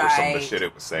responsible for some of the Right. shit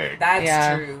it was saying.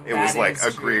 That's true. It was like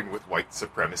agreeing with white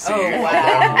supremacy, Oh, wow.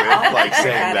 along with like Check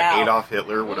saying that that out. Adolf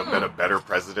Hitler would have been a better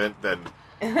president than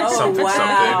Oh, something wow.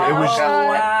 something. It was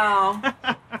wow.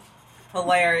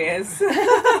 Hilarious.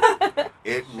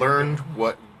 it learned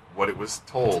what it was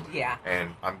told. Yeah.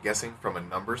 And I'm guessing from a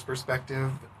numbers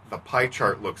perspective, the pie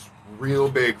chart looks real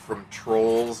big from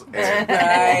trolls and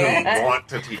people who want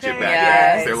to teach it that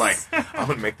Yes. way. They're like, I'm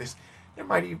gonna make this. There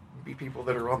might even be people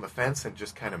that are on the fence and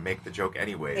just kind of make the joke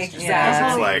anyways. Just because Exactly.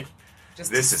 it's like, Just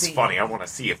this to is see. funny. I want to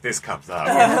see if this comes up.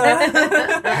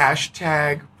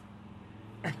 Hashtag.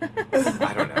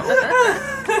 I don't know.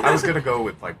 I was gonna go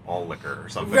with like ball liquor or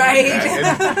something. Right. Like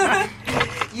that.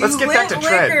 And let's get back to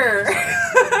trend.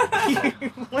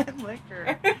 You went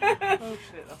liquor. Oh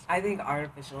shit. I think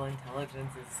artificial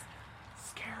intelligence is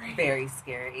Scary. very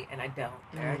scary, and I don't.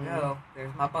 There I go.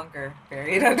 There's my bunker.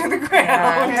 Buried under the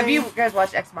ground. Have you guys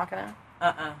watched Ex Machina?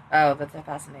 Uh-uh. Oh, that's a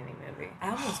fascinating movie. I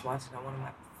almost watched it on one of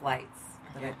my flights,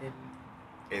 but I didn't.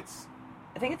 It's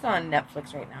I think it's on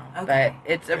Netflix right now, Okay.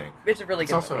 but it's a really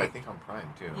It's good also, movie. I think, on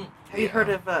Prime, too. Have you heard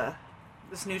of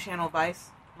this new channel,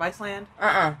 Viceland?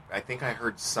 Uh-uh. I think I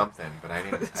heard something, but I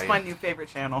didn't... It's my new favorite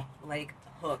channel. Like,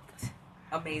 hooked.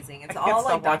 amazing. It's I can't all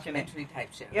stop like watching it. documentary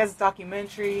type shows. He has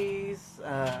documentaries.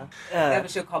 They have a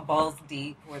show called Balls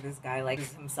Deep where this guy like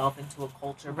gets himself into a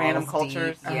culture. Random Balls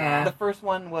cultures. Deep. Yeah. The first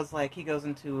one was like he goes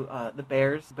into the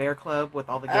Bear Club with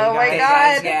all the gay Oh my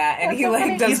guys. God. Yeah, and That's he so like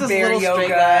funny. does He's this bear little straight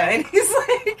yoga, guy. and he's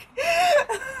like,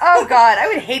 Oh God, I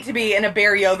would hate to be in a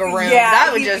bear yoga room. yeah, that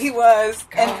would he was,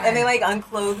 God. and they like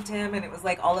unclothed him, and it was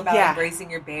like all about Yeah.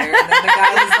 embracing your bear. And then the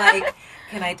guy was like,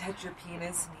 "Can I touch your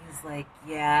penis?" And he's like,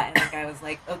 "Yeah." And the guy was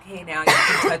like, "Okay, now you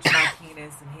can touch my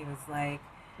penis." And he was like,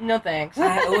 no thanks.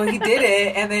 well, he did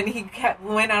it, and then he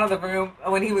went out of the room.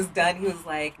 When he was done, he was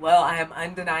like, "Well, I am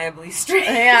undeniably straight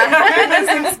Yeah. after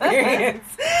this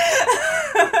experience."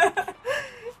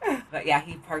 But yeah,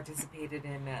 he participated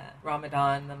in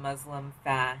Ramadan, the Muslim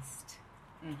fast.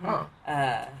 Huh.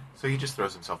 So he just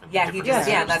throws himself into Yeah, he different just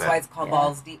sectors and that's why it's called Yeah.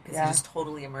 Balls Deep, because Yeah. he just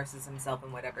totally immerses himself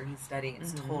in whatever he's studying.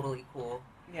 It's totally cool.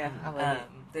 Yeah, I love it.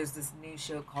 There's this new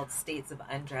show called States of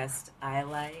Undressed I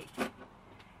like.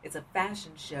 It's a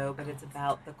fashion show, but it's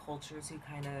about the cultures who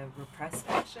kind of repress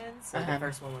fashion. So the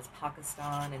first one was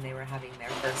Pakistan, and they were having their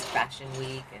first fashion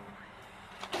week,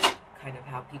 and kind of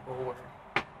how people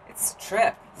were. It's a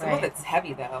trip. Some of Right. it's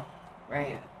heavy though.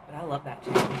 Right. But I love that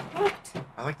show.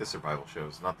 I like the survival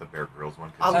shows, not the Bear Grylls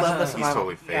one. I love the he's survival.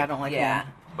 totally fake. Yeah, I don't like Yeah.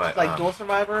 him. But Like Dual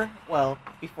Survivor. Well,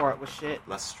 before it was shit.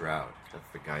 Les Stroud, that's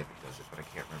the guy that does it, but I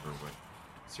can't remember what.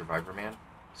 Survivor Man.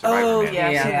 Oh Man. yeah,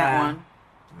 I've seen Yeah. that one.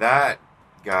 That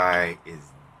guy is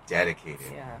dedicated.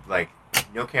 Yeah. Like,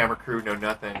 no camera crew, no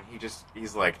nothing.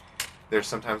 He's like, there's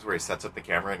sometimes where he sets up the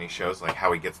camera and he shows like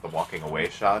how he gets the walking away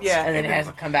shots. Yeah. And then he has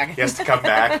to come back. He has to come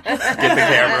back, get the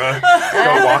camera,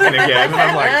 go walking again, and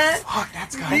I'm like, fuck,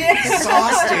 that's gotta be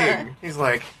exhausting. He's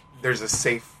like, there's a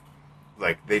safe,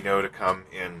 like, they know to come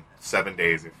in 7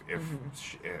 days if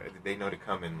they know to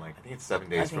come in, like, I think it's 7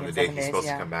 days think from the it's day 7 he's days, supposed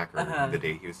yeah. to come back, or the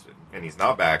day he was, and he's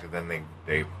not back, and then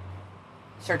they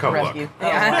Search come and look. rescue. Oh,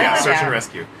 Yeah. wow. yeah, search Yeah. and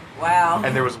rescue. Wow.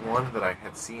 And there was one that I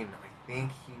had seen, I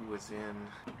think he was in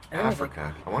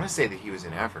Africa. I want to say that he was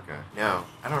in Africa. No,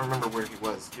 I don't remember where he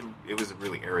was. It was a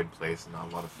really arid place and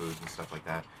not a lot of food and stuff like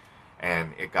that.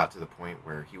 And it got to the point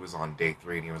where he was on day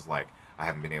 3 and he was like, I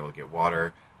haven't been able to get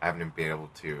water. I haven't been able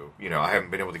to, I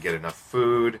haven't been able to get enough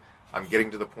food. I'm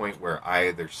getting to the point where I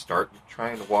either start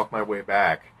trying to walk my way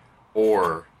back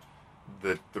or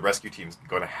the rescue team's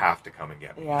going to have to come and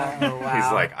get me. Yeah. Oh, wow.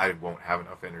 He's like, I won't have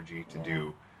enough energy to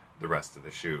do the rest of the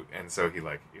shoot. And so he's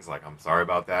like, I'm sorry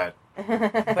about that, But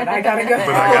I gotta go.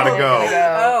 but I gotta go.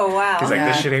 Oh, wow. He's like, Yeah.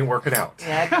 this shit ain't working out.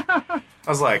 Yeah. I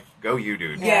was like, go you,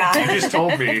 dude. Yeah. You just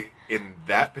told me in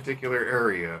that particular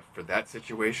area for that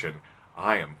situation,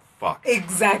 I am fucked.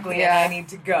 Exactly, Yeah. and I need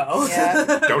to go.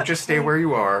 Yeah. Don't just stay where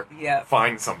you are. Yep.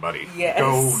 Find somebody. Yes.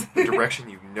 Go the direction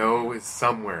you know is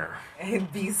somewhere.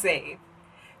 And be safe.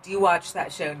 Do you watch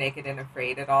that show Naked and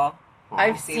Afraid at all?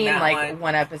 I've seen seen that like one.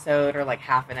 one episode or like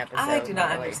half an episode. I do not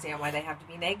really. understand why they have to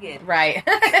be naked. Right.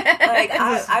 Like,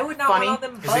 I would not funny? want all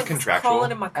them Is it bugs contractual?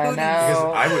 crawling in my I cooties. know. Because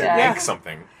I would Yeah. make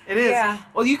something. It is. Yeah.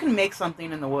 Well, you can make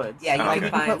something in the woods. Yeah, you can you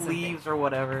find put something. leaves or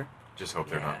whatever. Just hope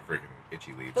they're Yeah. not freaking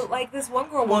itchy leaves. But like this one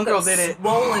girl, One woke girl up did it.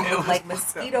 swollen It with was like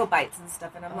fucked mosquito bites and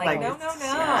stuff, and I'm like, Like, no,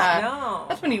 yeah. no.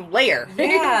 That's when you layer. Yeah,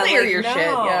 you layer like, your no. shit.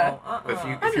 Yeah. But if, you,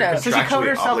 I if know. you're So she covered contractually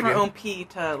herself in her obligated, own pee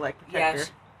to like protect Yeah, her.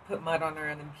 she put mud on her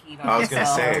and then peed on I was gonna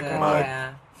herself. say, to- mud.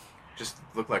 Yeah, just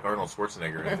look like Arnold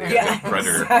Schwarzenegger in the yeah,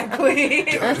 Predator. exactly.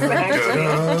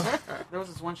 Exactly. There was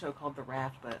this one show called The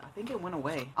Raft, but I think it went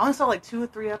away. I only saw like 2 or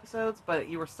 3 episodes, but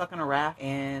you were stuck in a raft,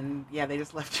 and yeah, they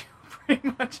just left you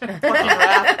pretty much in a fucking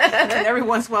raft. And every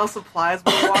once in a while, supplies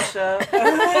would wash up,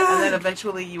 and then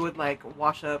eventually you would like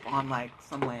wash up on like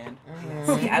some land.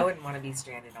 See, I wouldn't want to be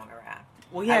stranded on a raft.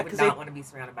 Well, I yeah, would because not want to be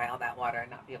surrounded by all that water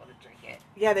and not be able to drink it.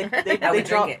 yeah, they I would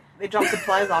drink it. they drop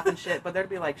supplies off and shit, but there'd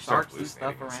be like Start sharks and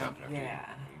stuff hallucinating around. stuff after you Yeah.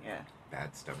 eat Yeah.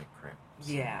 bad stomach cramps.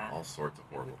 Yeah. All sorts of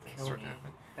horrible It would things kill start me. to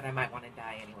happen. But I might want to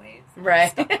die anyways.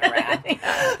 Right. Stuck in a raft.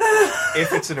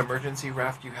 If it's an emergency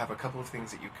raft, you have a couple of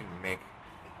things that you can make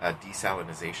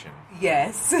desalinization.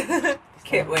 Yes.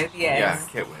 Kit with, yes. Yeah,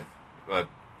 kit with. But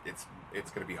it's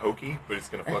going to be hokey, but it's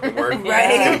going to fucking work.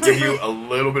 Right. It's going to give you a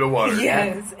little bit of water.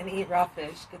 Yes, and eat raw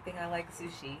fish. Good thing I like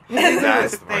sushi.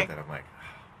 That's the part that I'm like,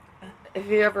 Have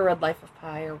you ever read Life of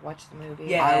Pi or watched the movie?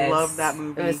 Yeah. I Yes. love that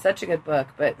movie. It was such a good book,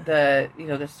 but the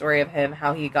story of him,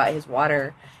 how he got his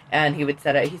water, and he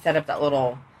set up that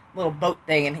little boat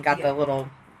thing, and he got the little,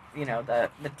 the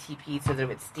TP so that it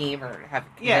would steam or have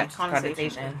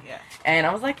condensation. Yeah. And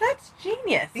I was like, that's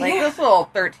genius. Like, Yeah. this little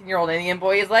 13-year-old Indian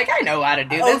boy is like, I know how to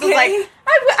do this. Okay. It's like,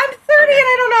 I'm 30 and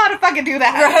I don't know how to fucking do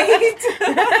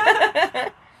that.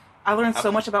 Right? I learned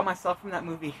so much about myself from that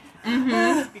movie.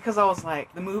 Mm-hmm. Because I was like,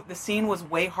 the scene was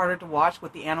way harder to watch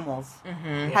with the animals.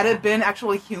 Mm-hmm. Had it been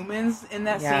actually humans in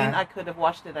that Yeah. scene, I could have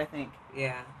watched it, I think.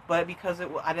 Yeah. But because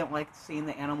I didn't like seeing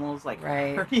the animals like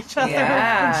Right. hurt each other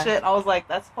Yeah. and shit, I was like,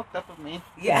 that's fucked up of me.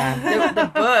 Yeah. The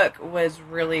book was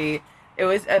really, it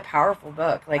was a powerful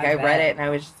book. Like, I read bet. it and I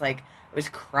was just like, I was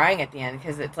crying at the end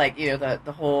because it's like, you know,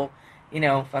 the whole, you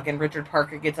know, fucking Richard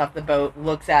Parker gets off the boat,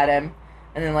 looks at him,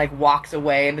 and then, like, walks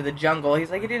away into the jungle.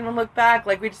 He's like, he didn't even look back.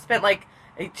 Like, we just spent, like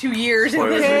 2 years in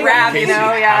Spoilers this in raft, case you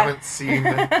know? Yeah. haven't seen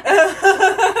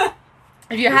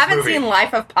If you this haven't movie. seen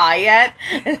Life of Pi yet,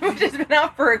 it's just been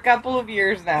out for a couple of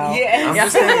years now. Yes. I'm Yeah.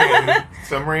 just saying,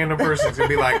 some random person's gonna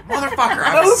be like, motherfucker,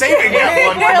 I was saving that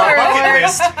one on my Spoiler bucket alert.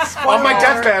 list. On my Spoiler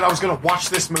deathbed, I was gonna watch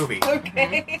this movie.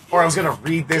 Okay. Or I was gonna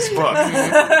read this book.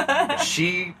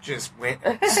 She just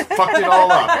fucked it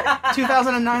all up.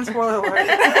 2009 spoiler alert.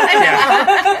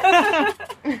 Yeah.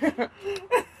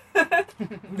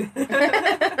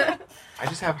 I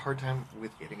just have a hard time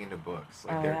with getting into books.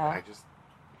 Like, Oh, yeah. I just...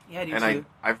 Yeah, I do And too.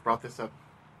 I've brought this up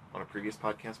on a previous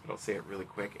podcast, but I'll say it really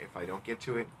quick. If I don't get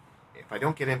into it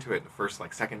in the first or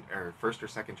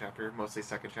second chapter, mostly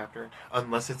second chapter,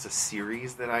 unless it's a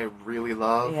series that I really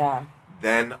love, Yeah.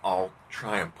 then I'll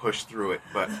try and push through it.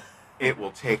 But it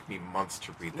will take me months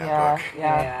to read that Yeah. book.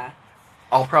 Yeah.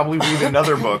 I'll probably read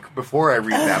another book before I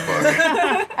read that book.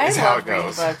 I Is how love it reading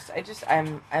goes. books.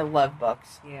 I love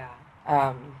books. Yeah.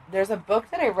 There's a book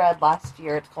that I read last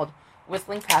year. It's called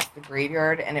Whistling Past the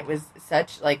Graveyard, and it was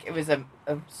it was a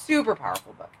super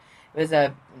powerful book. It was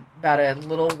about a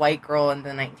little white girl in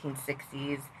the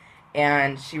 1960s,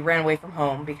 and she ran away from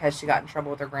home because she got in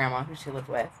trouble with her grandma, who she lived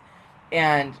with.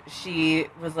 And she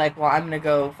was like, well, I'm going to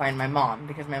go find my mom,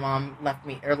 because my mom left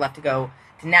to go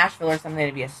to Nashville or something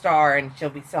to be a star, and she'll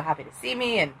be so happy to see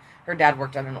me, and her dad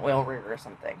worked on an oil rig or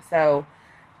something. So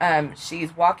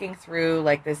she's walking through,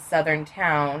 like, this southern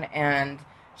town, and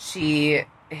she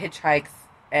hitchhikes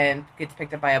and gets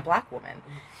picked up by a black woman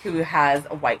who has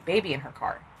a white baby in her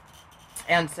car.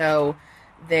 And so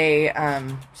they,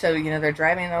 they're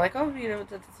driving and they're like, oh, it's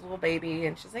this little baby.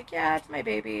 And she's like, yeah, it's my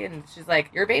baby. And she's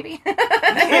like, your baby?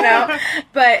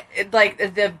 But,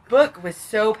 the book was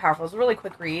so powerful. It was a really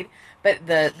quick read. But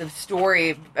the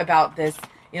story about this,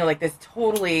 this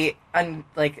totally,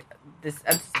 this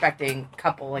unsuspecting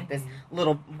couple, like this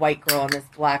little white girl and this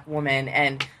black woman,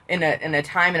 and in a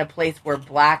time and a place where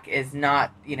black is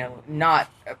not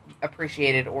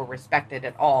appreciated or respected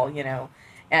at all,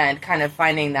 and kind of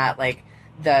finding that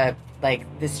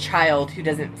this child who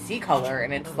doesn't see color,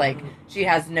 and it's like she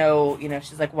has no,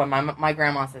 she's like, well, my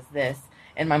grandma says this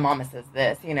and my mama says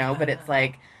this, but it's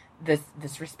like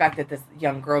this respect that this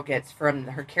young girl gets from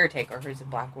her caretaker, who's a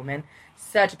black woman.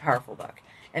 Such a powerful book.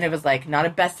 And it was not a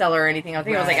bestseller or anything. I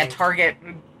think it was a Target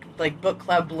book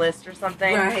club list or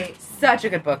something. Right. Such a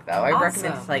good book though. I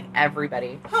recommend it Awesome. to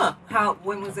everybody. Huh.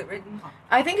 When was it written?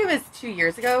 I think it was 2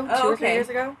 years ago, Oh, 2 or 3 okay. years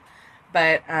ago.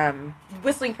 But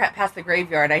Whistling Past the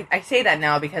Graveyard, I say that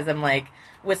now because I'm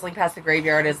Whistling Past the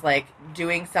Graveyard is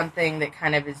doing something that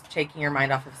kind of is taking your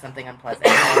mind off of something unpleasant.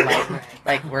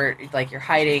 You're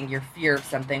hiding your fear of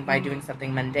something by doing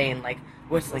something mundane, like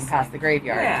whistling past the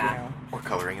graveyard. Yeah. Or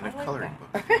coloring in a coloring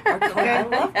book. I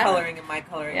love coloring in my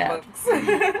coloring Yeah. books.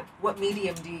 What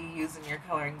medium do you use in your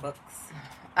coloring books?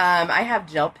 I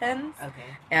have gel pens,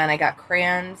 Okay. and I got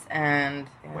crayons, and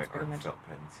yeah, My that's pretty art much it. felt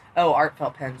pens. Oh, art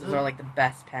felt pens. Those are the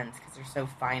best pens because they're so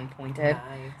fine pointed.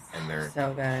 Nice. And they're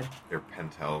So good.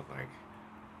 Pentel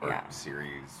art Yeah.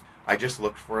 series. I just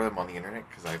looked for them on the internet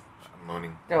because I'm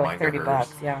loaning They're mine to $30,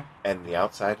 hers. yeah. And the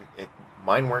outside,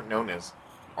 mine weren't known as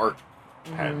art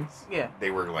Mhm. pens. Yeah.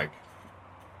 They were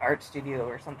Art studio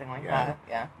or something like Yeah. that.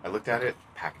 Yeah. I looked at it,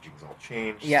 packaging's all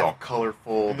changed, Yeah. it's all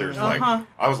colorful. There's Uh-huh.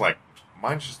 I was like,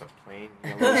 mine's just a plain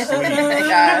yellow sleeve.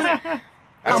 Yeah.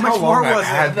 That's How much long more I've was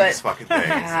had it? these fucking things.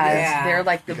 Yeah. They're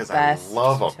the Because I best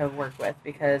love 'em. to work with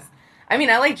because I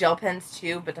like gel pens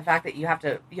too, but the fact that you have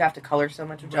to color so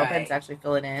much with gel pens Right. to actually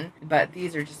fill it in. But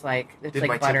these are just it's Did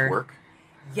my butter. tip work?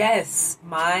 Yes,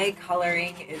 my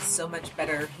coloring is so much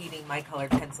better heating my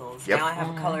colored pencils. Yep. Now I have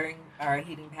a coloring or a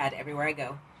heating pad everywhere I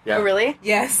go. Yeah. Oh, really?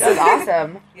 Yes. That's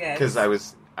awesome. Yes. Because I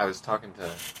was talking to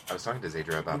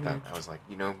Zaydra about that. I was like,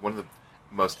 one of the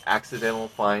most accidental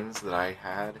finds that I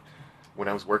had when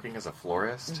I was working as a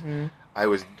florist, Mm-hmm.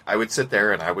 I would sit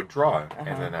there and I would draw, Uh-huh.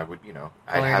 and then I would, I'd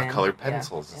Color have in. colored Yeah.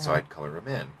 pencils, and so Yeah. I'd color them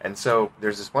in. And so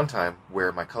there's this one time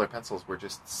where my colored pencils were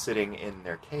just sitting in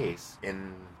their case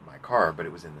in my car, but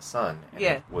it was in the sun, and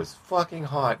Yeah. it was fucking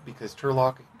hot because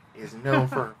Turlock is known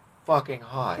for fucking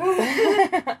hot.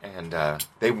 And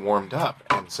they warmed up,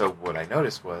 and so what I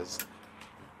noticed was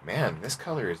man, this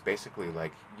color is basically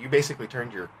like, you basically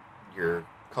turned your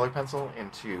color pencil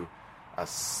into a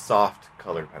soft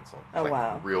colored pencil. Oh, like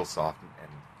wow. Real soft,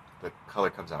 and the color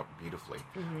comes out beautifully.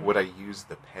 Mhm. What I use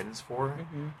the pens for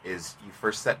Mhm. is you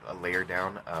first set a layer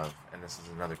down of, and this is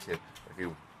another tip, if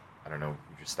you, I don't know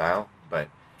your style, but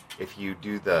if you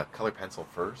do the color pencil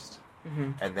first,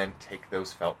 Mhm. and then take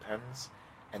those felt pens,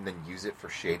 and then use it for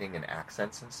shading and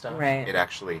accents and stuff, Right.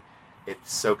 it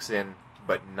soaks in,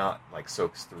 but not like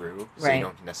soaks through. So Right. you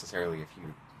don't necessarily, if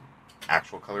you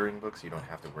actual coloring books, you don't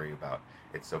have to worry about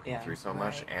it soaking through so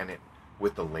much. Right. And it,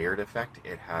 with the layered effect,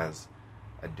 it has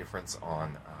a difference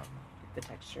on The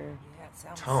texture. Yeah, it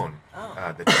sounds... tone,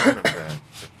 Oh. the tone of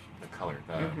the color,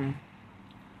 the Mhm.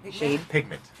 Pigment? Shade.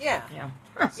 pigment. Yeah. Yeah.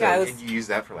 So, Yeah, I was- and you use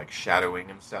that for like shadowing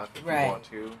and stuff if Right. you want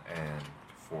to, and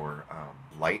for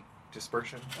light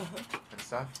dispersion Uh-huh. and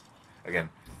stuff. Again,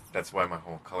 that's why my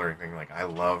whole coloring thing, like, I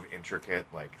love intricate,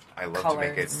 like, I love to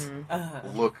make it Colors. Mhm. Uh-huh.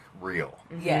 look real.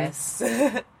 Mhm. Yes.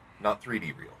 Not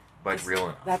 3D real, but real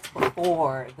enough. That's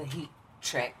before the heat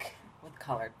trick with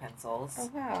colored pencils. Oh,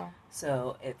 wow.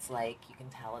 So it's like you can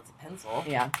tell it's a pencil.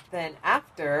 Yeah. Then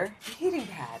after the heating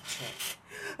pad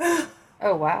trick.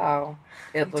 Oh, wow.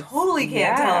 It You looks... totally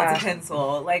can't yeah. tell it's a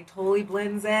pencil. It, like, totally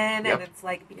blends in, Yep. and it's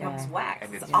like, it becomes Yeah. wax.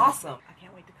 And It's it's- awesome. I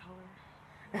can't wait to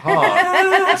color.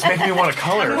 Huh. It's making me want to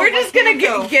color. We're just gonna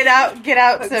get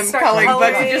out some Start coloring books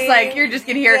and coloring. just like, you're just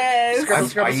gonna hear Yes. scribble, I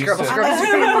scribble, used scribble, to- I scribble, like to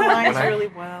scribble. paint the lines When I- really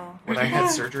well. When I had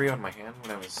surgery on my hand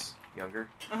when I was younger,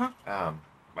 Uh-huh.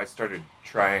 I started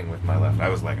trying with my left. I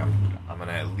was like, I'm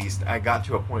gonna at least. I got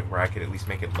to a point where I could at least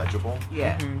make it legible.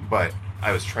 Yeah. Mhm. But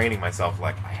I was training myself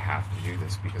like, I have to do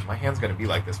this because my hand's gonna be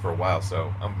like this for a while.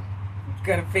 So I'm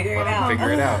Gonna figure it gonna out.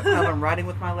 figure it out. I'm writing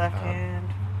with my left Um,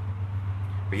 hand.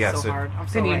 But yeah, so so hard. I'm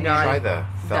so Can you right. not- try the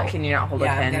felt. Can you not hold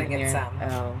Yeah, a I'm pen gonna in get your... some.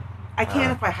 Oh, I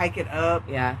can if I hike it up,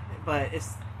 yeah. but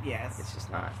it's yes. It's just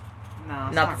not... No,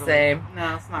 it's not the really, same.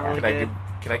 No, it's not Yeah. really Can I good.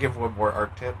 can I give one more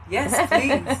art tip? Yes,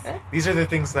 please. These are the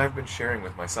things that I've been sharing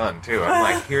with my son too. I'm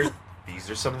like, these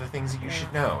are some of the things that you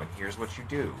should know, and here's what you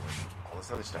do, and all this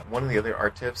other stuff. One of the other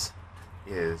art tips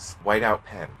is whiteout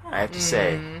pen. I have to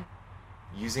say, Mm.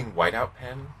 using whiteout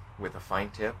pen with a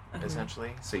fine tip, Mhm.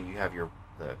 essentially, so you have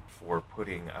for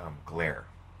putting glare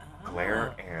Oh,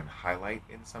 and highlight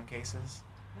in some cases.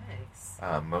 nice.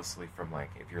 Mostly from like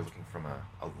if you're looking from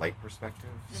a light perspective.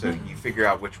 So Mhm. you figure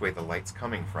out which way the light's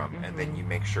coming from, and then Mhm. you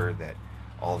make sure that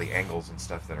all the angles and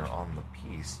stuff that are on the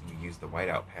piece, you use the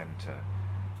whiteout pen to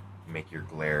make your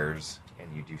glares,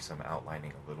 and you do some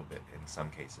outlining a little bit in some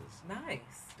cases. Nice.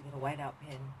 To get a whiteout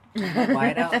pen.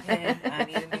 Whiteout pen. I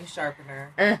need a new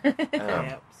sharpener.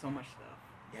 Yeah, so much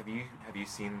stuff. Have you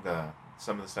seen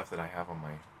some of the stuff that I have on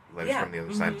my letters Yeah. from the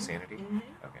other side of Mhm. Sanity? Mhm.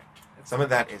 Okay. Some of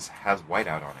that has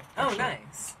whiteout on it. Oh, actually.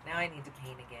 nice. Now I need to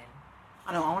paint again.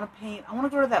 I know. I want to paint. I want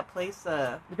to go to that place.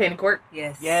 The painting court?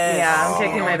 Yes. Yes. Yeah, I'm Oh.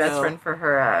 taking my best No. friend for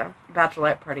her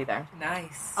bachelorette party there.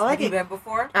 Nice. I like Have you it. been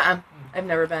before? I've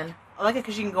never been. I like it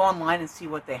because you can go online and see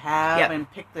what they have Yep.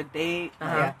 and pick the date.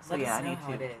 Uh-huh. Yeah. So Let yeah, us I know need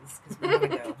how it to. is because we want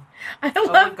to go. I Oh,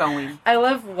 we're love going. I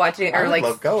love watching I or would like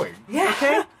love going. Yeah.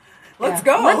 Okay. Let's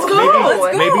Yeah. go. Let's go.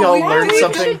 Let's go. Maybe I'll We learn have to. we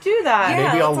something. should do that. Yeah,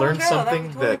 Maybe I'll let's all learn go. something That'd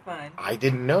be totally that fun. I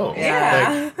didn't know.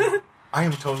 Yeah. Like, I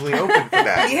am totally open for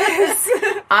that. Yes.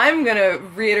 I'm gonna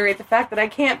reiterate the fact that I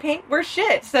can't paint worth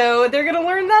shit, so they're gonna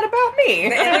learn that about me.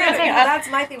 That's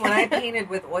my thing. When I painted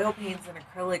with oil paints and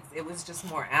acrylics, it was just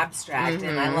more abstract,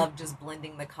 and I Mhm. love just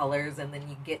blending the colors, and then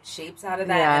you get shapes out of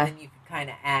that, Yeah. and then you can kind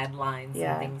of add lines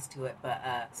Yeah. and things to it. But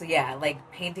so yeah,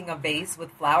 like painting a vase with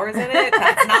flowers in it,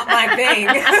 that's not my thing.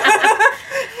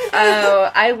 Oh,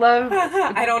 I love.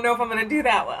 I don't know if I'm gonna do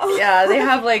that well. Yeah, they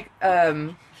have like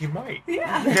You might.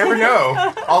 Yeah. You never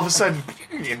know. All of a sudden,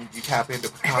 and you tap into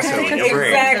Picasso in your brain.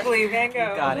 Exactly, Van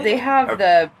Gogh. Got it. they have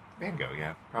the Van Gogh,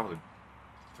 yeah, probably.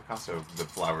 Picasso, the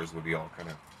flowers would be all kind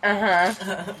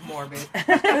of Morbid.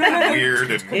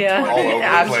 weird and yeah all over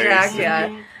abstract. the place.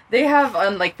 Yeah, they have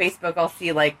on like Facebook. I'll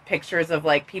see like pictures of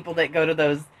like people that go to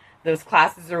those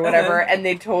classes or whatever, and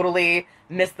they totally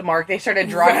missed the mark. They started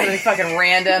drawing something fucking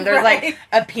random. There's like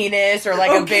a penis or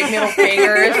like a big middle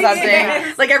finger or something.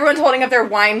 Yes. Like everyone's holding up their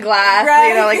wine glass, Right.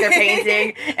 you know, like they're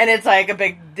painting, and it's like a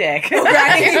big dick.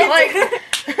 Right. You know, like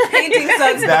Painting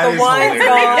suns, That but the is wine's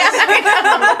gone.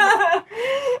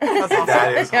 That's awesome.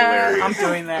 That is Yeah. hilarious. I'm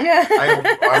doing that. yeah.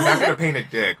 I'm not going to paint a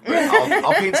dick, but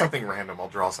I'll paint something random. I'll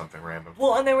draw something random.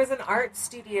 Well, and there was an art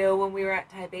studio when we were at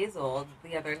Thai Basil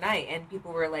the other night, and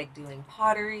people were like doing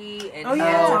pottery and Oh,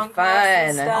 yeah. Oh, tongue crafts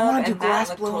and fun. stuff. I wanna do and that glass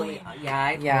looked blowing. yeah,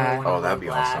 I Yeah. totally wanna Oh, that'd blow be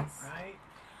awesome. glass. Right?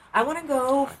 I want to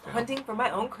go I hunting for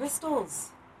my own crystals.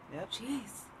 Yep.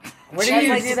 Jeez. Where You do guys you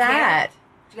like do to that?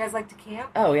 Do you guys like to camp?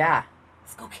 Oh yeah.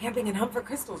 let's go camping and hunt for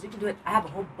crystals. You can do it. I have a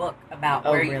whole book about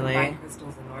Oh, where you really? can find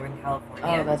crystals in Northern California.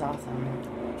 Oh, that's awesome.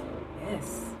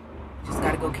 Yes. Just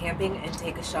gotta go camping and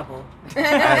take a shovel.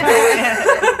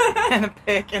 And a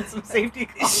pick and some safety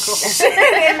goggles.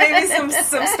 And maybe some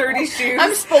sturdy shoes.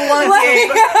 I'm spelunking.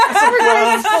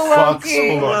 Fuck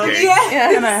spelunking.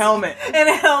 Yeah. And a helmet. And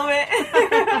a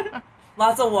helmet.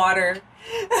 Lots of water.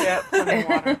 Yep, running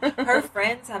water. Her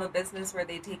friends have a business where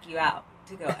they take you out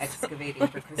to go excavating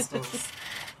for crystals.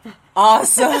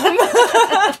 Awesome.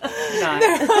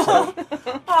 Nice.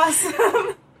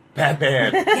 Awesome.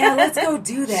 Batman. Yeah, let's go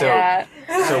do that.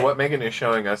 So what Megan is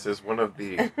showing us is one of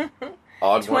the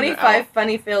odd 25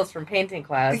 funny fails from painting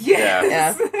class.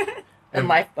 Yes. And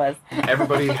Life Buzz.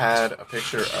 Everybody had a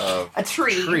picture of A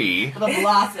tree. The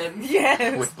blossoms.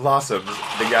 Yes. with blossoms.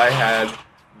 The guy had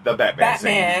the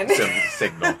Batman.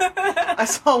 Signal. I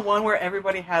saw one where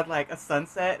everybody had like a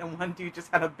sunset and one dude just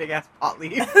had a big ass pot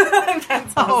leaf.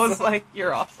 That's I was awesome. like,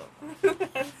 you're awesome. That's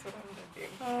what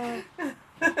I'm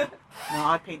thinking. No,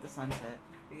 I'd paint the sunset.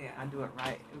 Yeah. I'd do it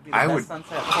right. It would be the I best would-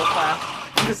 sunset of the whole class.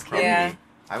 I'm just kidding. Yeah.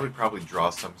 I would probably draw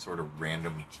some sort of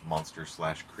random monster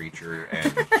 / creature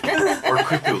or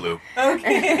Cthulhu.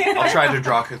 Okay. I'll try to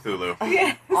draw Cthulhu.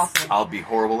 Yes. Awesome. I'll be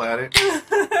horrible at it,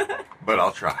 but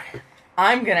I'll try.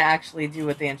 I'm going to actually do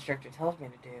what the instructor tells me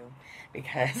to do.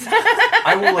 Because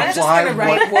I will I'm just apply gonna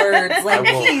write what words like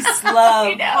I will- peace, love,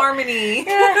 I know. harmony.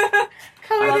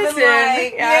 color Love this and in.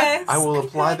 light. Yes. I will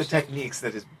apply the techniques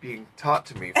that is being taught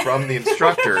to me from the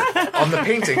instructor on the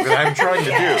painting that I'm trying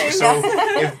to do. So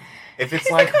if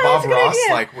it's like Oh, Bob that's a good Ross,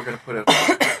 idea. like we're gonna put a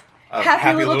Happy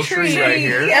happy little little tree tree. right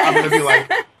here, Yes. I'm gonna be like,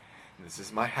 this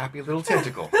is my happy little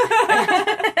tentacle.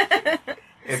 If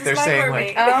is they're my saying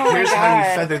mermaid. like, Oh my here's how you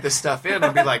God. feather this stuff in,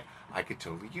 I'll be like, I could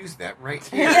totally use that right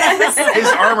here. Yes.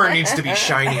 His armor needs to be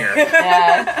shinier.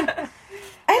 Yeah.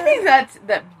 I think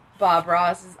that Bob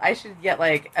Ross is, I should get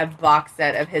like a box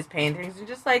set of his paintings and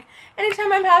just like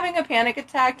anytime I'm having a panic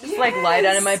attack, just like lie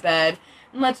down in my bed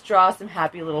and let's draw some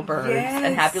happy little birds Yes.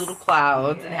 and happy little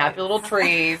clouds and happy little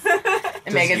trees. And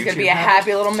Does Megan's gonna be YouTube a have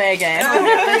happy little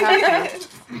Megan.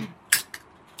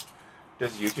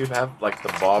 Does YouTube have like the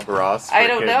Bob Ross I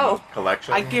don't freaking know.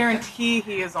 collection? I guarantee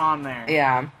he is on there.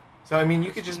 Yeah. So I mean,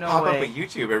 you could just No pop way. up at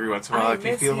YouTube every once in a while I if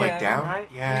you miss feel like him, down. right?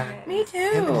 Yeah. Me too.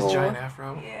 Him and his giant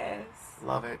afro. Yes.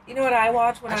 Love it. You know what I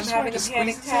watch when I I'm just having wanted a to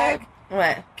panic squeeze his head. attack?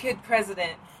 What? Kid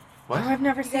President. Oh, What? I've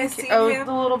never You seen. guys Ki- seen oh, him?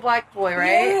 the little black boy, right?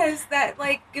 Yes, that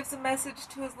like gives a message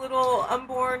to his little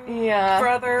unborn Yeah.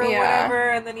 brother or Yeah. whatever,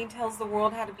 and then he tells the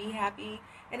world how to be happy.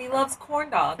 And he loves corn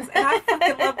dogs, and I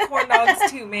fucking love corn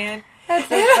dogs too, man. That's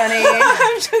so funny.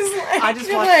 I'm just like, I just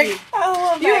You're watched like, you. I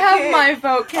love You that have kid. my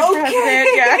vote, Kid Okay. President.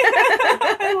 Yeah.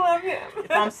 I love him.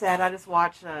 If I'm sad, I just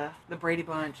watch the Brady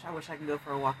Bunch. I wish I could go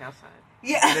for a walk outside.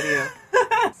 Yeah. Video.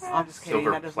 I'm just kidding.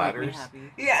 Silver That doesn't make platters.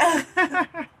 me Yeah.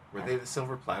 Were they the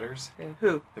Silver Platters? happy.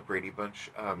 Who? The Brady Bunch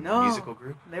No. musical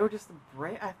group? They were just the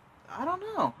Brady. I don't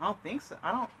know. I don't think so.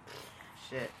 I don't.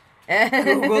 Shit.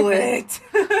 Google it.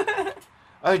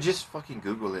 Oh, just fucking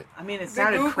Google it. I mean, it The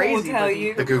sounded Google crazy. will tell but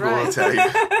you. The Google will right. tell you.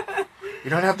 You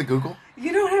don't have the Google?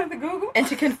 You don't have the Google? And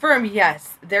to confirm, yes,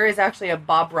 there is actually a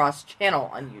Bob Ross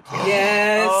channel on YouTube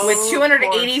Yes. Oh, with of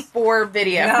 284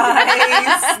 videos.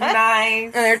 Nice. Nice.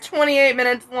 And they're 28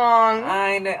 minutes long.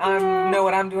 I know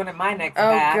what I'm doing at my next Oh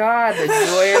bath. God, the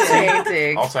joy of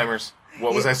painting. Alzheimer's.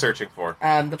 What was I searching for?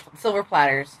 The silver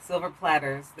platters. Silver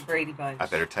platters, the Brady Bunch. I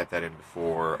better type that in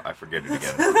before I forget it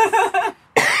again.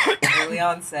 Early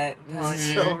onset.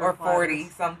 Silver Or 40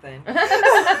 platters. something.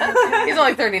 He's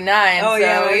only 39, Oh, so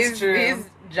yeah, that's he's, true. he's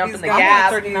jumping He's the got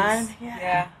gap. 39.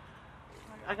 Yeah.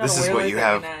 I got This a is what whaley. you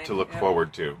have 39, to look yeah.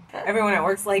 forward to. Everyone at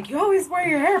work's like, you always wear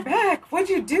your hair back. What'd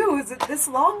you do? Is it this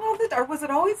long all the time? Or was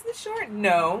it always this short?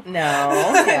 No. No.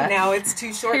 Yeah. Now it's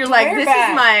too short You're to like, wear this back.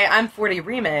 is my I'm 40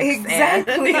 remix.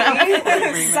 Exactly.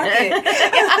 And Suck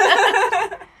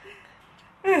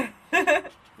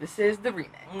it. this is the remix.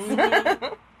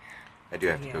 Mhm. I do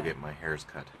have to go Yeah. get my hairs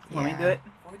cut. Want me to do it?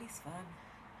 40's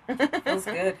fun. Feels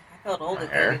good. I felt old at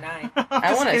Hair. 39. I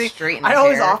Just want to kidding. straighten I his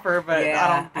always hair. offer, but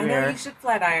Yeah. I don't do know hair. you should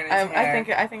flat iron his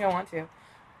hair. I think I want to.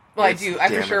 Well, I It's do. I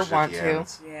for sure damaged at want the to.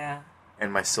 ends, Yeah.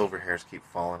 And my silver hairs keep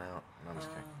falling out. And I'm just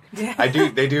kidding. Yeah. I do.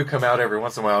 They do come out every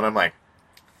once in a while, and I'm like,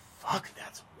 "Fuck,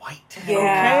 that's white." Yeah,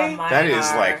 Okay. mine That is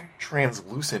are. like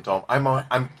translucent.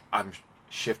 I'm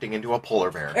shifting into a polar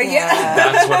bear. Yeah.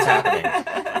 That's what's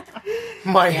happening.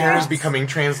 My hair is Yes. becoming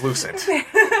translucent.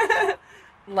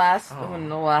 Last Oh,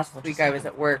 week just I was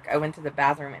at work, I went to the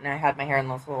bathroom and I had my hair in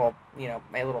this little,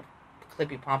 my little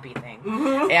clippy pompy thing,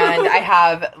 and I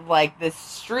have like this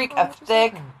streak of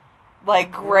thick,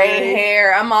 like gray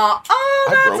hair. I'm all, I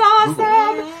that's broke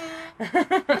awesome.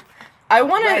 I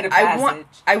want Rite of to. passage.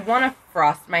 I want to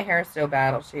frost my hair so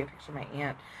bad. I'll show you a picture of my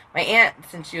aunt. My aunt,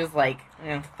 since she was like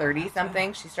 30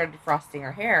 something, she started frosting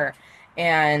her hair,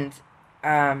 and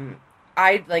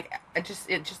it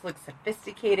just looks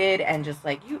sophisticated and just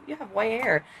like you have white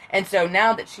hair. And so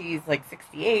now that she's like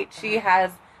 68, she's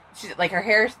like her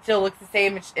hair still looks the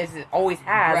same as it always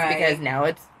has, Right. because now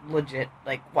it's legit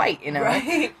like white,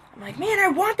 Right. I'm like, man, I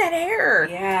want that hair.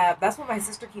 Yeah, that's what my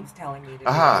sister keeps telling me to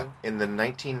Aha! do. In the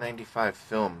 1995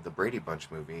 film The Brady Bunch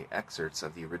movie, excerpts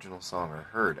of the original song are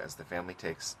heard as the family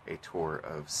takes a tour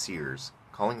of Sears,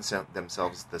 calling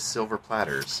themselves the Silver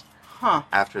Platters Huh.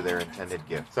 after their intended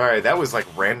gift. Sorry, that was like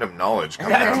random knowledge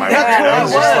coming out of my Yeah, brain. I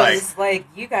was it just like,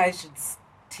 you guys should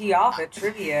tee off at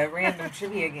random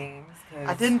trivia games. 'Cause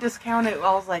I didn't discount it.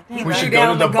 I was like, We threw should go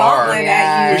down to the the bar. gauntlet Yeah.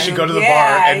 at you. We should go to the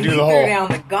Yeah, bar and do he the threw whole-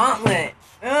 down the gauntlet.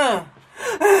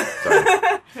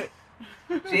 Sorry.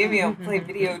 Jamie will play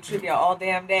video trivia all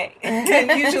damn day and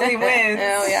usually wins.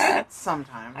 Oh yeah.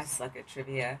 sometimes. I suck at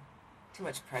trivia. Too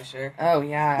much pressure. Oh We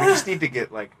yeah. just need to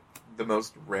get like the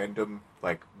most random,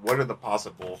 like what are the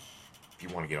possible, if you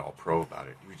want to get all pro about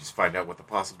it, you just find out what the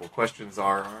possible questions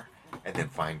are and then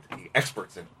find the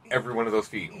experts in every one of those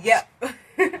fields. Yep.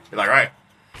 Be like, all right,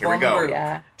 here we go.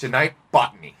 Yeah. Tonight,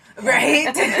 botany.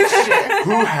 Right?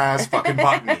 Who has fucking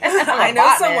botany? I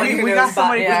know someone who We knows got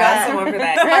somebody botany. for We that. got someone for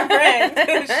that.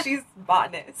 My friend, she's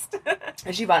botanist.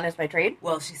 Is she botanist by trade?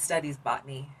 Well, she studies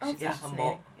botany. Oh, She's at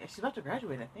Humboldt. Yeah, she's about to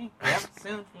graduate, I think. Yep.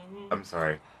 Soon. I'm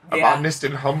sorry. A Yeah. botanist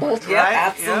in Humboldt? Yeah, Right?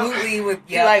 absolutely. With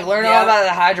You like learn all about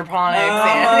the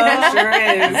hydroponics. Sure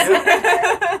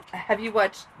is. Have you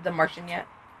watched The Martian yet?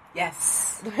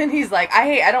 Yes. And he's like,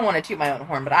 I don't want to toot my own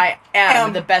horn, but I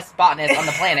am the best botanist on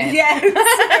the planet. Yes. It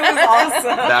was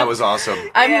awesome. That was awesome.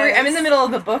 I'm in the middle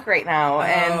of the book right now, Oh.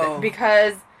 and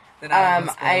because Then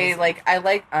I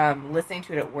like listening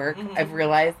to it at work. Mhm. I've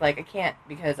realized like I can't,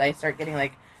 because I start getting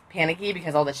like panicky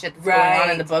because all the shit that's going on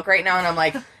in the Right. book right now, and I'm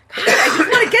like, God, I just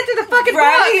want to get to the fucking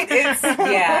Right?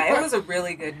 book. It was a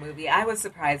really good movie. I was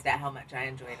surprised at how much I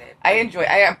enjoyed it.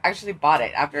 I actually bought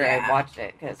it after Yeah. I watched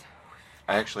it because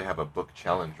I actually have a book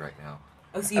challenge right now.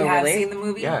 Oh, so you Oh, have really? seen the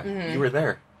movie? Yeah, Mhm. you were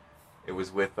there. It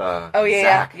was with oh yeah,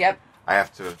 Zach. yep. I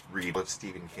have to read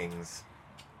Stephen King's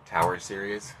Tower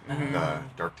series, Mhm. the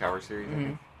Dark Tower series. I Mhm.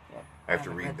 think. I have to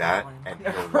haven't read read that that one. and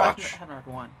Never go read- watch I haven't read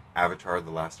one. Avatar: The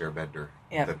Last Airbender,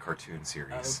 Yep. the cartoon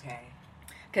series. Okay.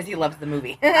 Because he loves the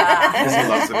movie. Because he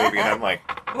loves the movie, and I'm like,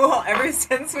 Well, ever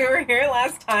since we were here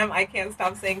last time, I can't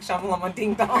stop saying Shamalama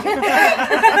Ding Dong.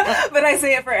 But I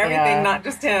say it for everything, Yeah. not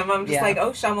just him. I'm just Yeah. like,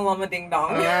 oh, Shamalama Ding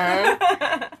Dong.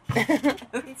 Uh-huh.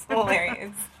 It's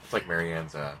hilarious. it's like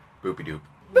Marianne's boopy doop.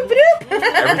 Boop-a-doop.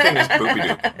 Everything is boopy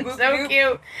doop. It's so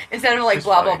cute. Instead of like It's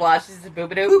blah blah funny. blah, she's just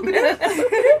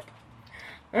boop-a-doop.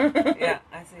 Yeah,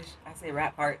 I say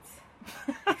rap parts.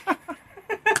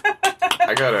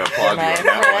 I gotta applaud you on that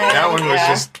one. friend, That one was yeah.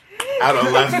 just out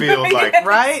of left field, like,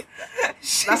 Right?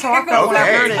 That's how I felt when I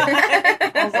Okay. heard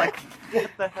it. I was like, what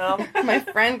the hell? My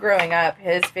friend growing up,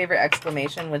 his favorite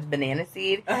exclamation was banana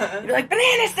seed. He'd be like,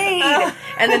 banana seed!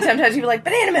 And then sometimes he'd be like,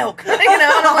 banana milk! You know,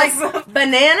 and I'm like, Awesome.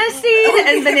 banana seed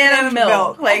and banana milk.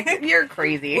 milk. Like, you're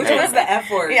crazy. Which one's the F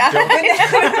word? Yeah.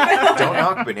 don't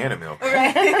knock banana milk.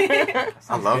 Right.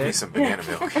 I love good. me some banana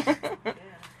milk.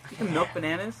 You can milk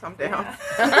bananas? I'm down.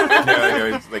 No,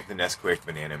 it's like the Nesquik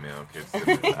banana milk. It's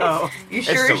the, Oh. You It's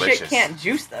sure as shit delicious. can't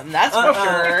juice them, that's for Uh-uh.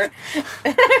 sure.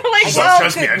 Like, Well,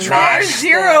 trust me, I tried. there's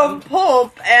zero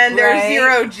pulp and there's Right.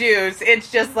 zero juice.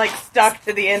 It's just like stuck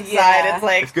to the inside. Yeah. It's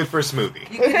like, it's good for a smoothie.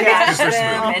 You can Yeah. mash Just for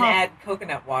them smoothie. and add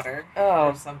coconut water Oh.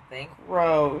 or something.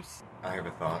 gross. I have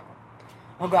a thought.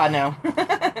 Oh god, no. I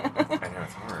know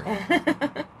it's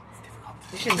hard.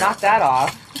 You should knock that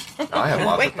off. I have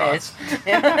lots of Witness. thoughts. I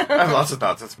have lots of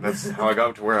thoughts. That's how I got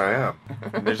up to where I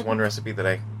am. There's one recipe that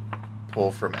I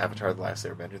pull from Avatar: The Last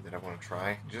Airbender that I want to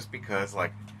try, just because,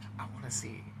 like, I want to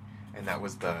see. And that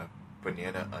was the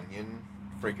banana onion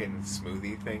freaking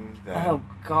smoothie thing that Oh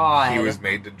god. he was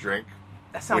made to drink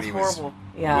That sounds When he was- horrible.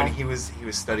 Yeah. when he was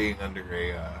studying under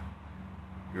a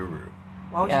guru.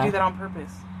 Why would Yeah. you do that on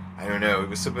purpose? I don't know. It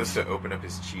was supposed to open up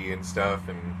his chi and stuff,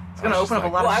 and It's gonna I was open just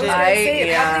up a lot Well, of I was shit. going to say, it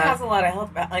yeah. probably has a lot of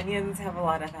health. Onions have a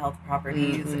lot of health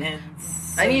properties. Mhm. And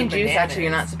so Onion do juice, bananas. actually,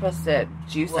 you're not supposed to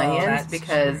juice Well, onions that's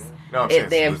because true. No, I'm saying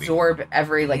they smoothie. absorb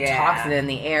every like Yeah. toxin in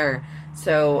the air.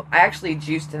 So I actually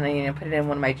juiced an onion and put it in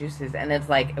one of my juices, and it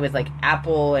was like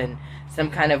apple and some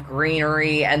kind of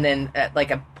greenery, and then like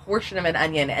a portion of an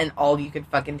onion, and all you could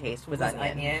fucking taste was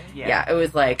onion. Yeah, it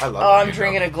was like, I love oh, I'm onion,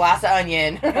 drinking though. a glass of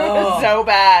onion. It Oh. was so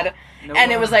bad. No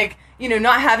And it way. was like,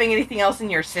 not having anything else in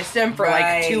your system for like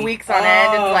Right. 2 weeks on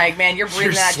end. It's like, man, you're breathing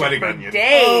You're that sweating shit for onions.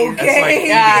 days. That's like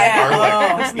Yeah.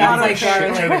 garlic. It's not like okay.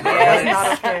 garlic. It's Yes.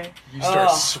 not okay. You start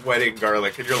Oh. sweating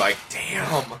garlic, and you're like,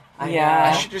 damn.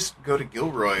 Yeah. I should just go to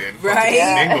Gilroy and Right.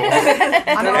 fucking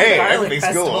mingle. I know Hey, Garlic everything's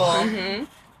festival. cool. Mhm.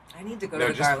 I need to go No,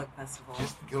 to the just- garlic festival.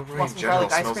 Just Gilroy Want in some general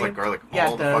garlic ice smells cream? like garlic Yeah,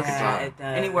 all it the does. fucking Yeah, time. it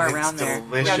does. Anywhere It's around there.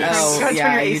 delicious. Yeah, Oh, turn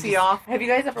yeah, your you AC just- off. Have you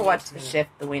guys ever watched The too. Shift,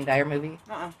 the Wayne Dyer movie?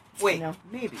 Wait, No.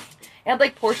 maybe. It had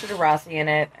like Portia de Rossi in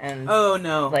it and Oh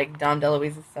no. like Dom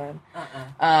DeLuise's son.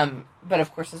 Uh-uh. But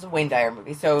of course it's a Wayne Dyer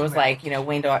movie, so it was Right. like,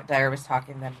 Wayne Dyer was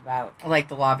talking to them about like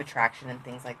the law of attraction and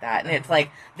things like that. And it's like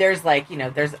there's like,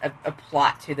 there's a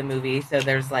plot to the movie, so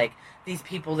there's like these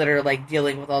people that are like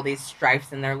dealing with all these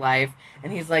strifes in their life,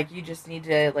 and he's like, you just need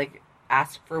to like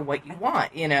ask for what you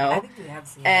want, I think we have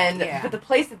seen And that. Yeah. but the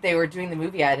place that they were doing the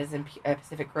movie at is in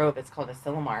Pacific Grove. It's called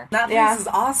Asilomar. That place is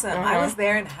awesome. I Uh-huh. was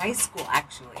there in high school,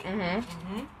 actually.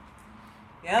 Mm-hmm.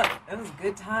 Yep, it was a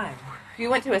good time. You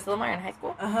went to Asilomar in high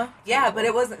school? Yeah, but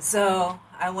it wasn't. So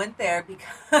I went there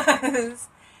because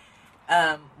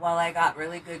while I got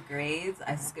really good grades,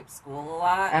 I skipped school a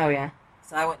lot. Oh yeah.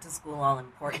 So I went to school on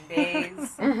important days.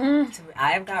 Mm-hmm.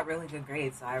 I've got really good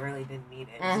grades, so I really didn't need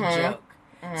it. It was Mhm. a joke.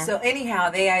 So anyhow,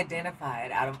 they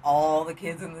identified out of all the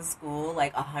kids in the school,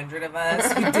 like 100 of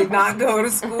us who did not go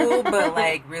to school, but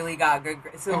like really got good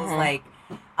grades. So it was like,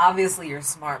 obviously you're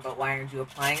smart, but why aren't you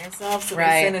applying yourself? So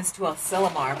Right. they sent us to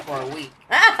Asilomar for a week.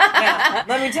 Now,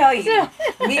 let me tell you,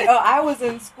 I was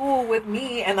in school with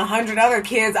me and the 100 other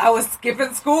kids I was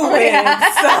skipping school with.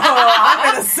 So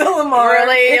I'm in Asilomar.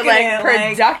 Really kicking like it,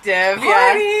 productive.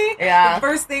 party. Yeah. The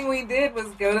first thing we did was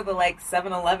go to the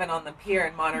 7-Eleven on the pier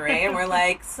in Monterey, and we're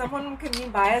like, "Someone, can you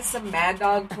buy us some Mad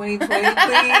Dog 2020,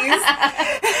 please?"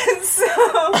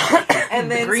 and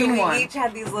then green so we one. each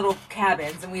had these little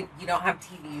cabins, and you don't have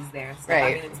TVs there and stuff.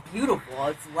 Right. I mean, it's beautiful,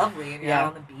 it's lovely, and you're Yeah. out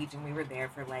on the beach, and we were there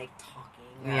for talking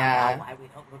Yeah. about why we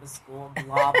don't go to school,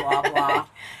 blah blah blah.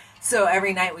 So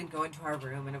every night we'd go into our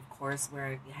room, and of course,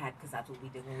 because that's what we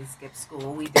did when we skipped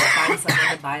school, we did find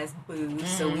someone to buy us booze,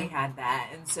 so we had that.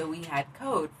 And so we had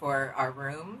code for our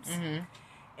rooms. Mm-hmm.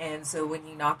 And so when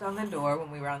you knocked on the door, when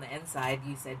we were on the inside,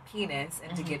 you said penis,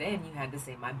 and to get in, you had to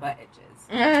say my butt itches.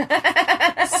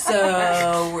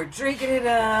 So we're drinking it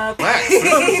up. This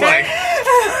is like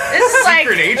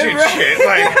secret agent shit.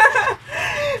 Like,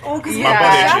 Well, because My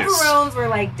butt itches. chaperones were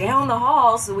down the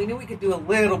hall, so we knew we could do a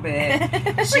little bit.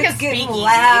 It's like a Shit's getting speakeasy.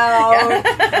 loud.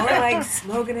 Yeah. We're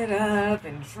smoking it up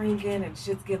and drinking, and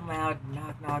shit's getting loud.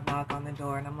 Knock, knock, knock on the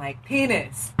door, and I'm like,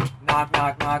 penis. Knock,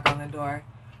 knock, knock on the door.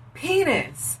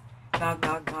 Penis. Knock,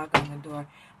 knock, knock on the door.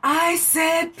 I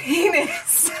said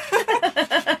penis.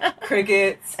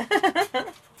 Crickets.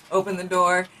 Open the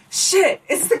door. Shit,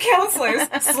 it's the counselors.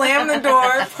 Slam the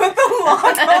door. Put the lock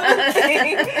on the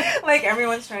thing.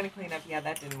 Everyone's trying to clean up. Yeah,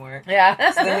 that didn't work.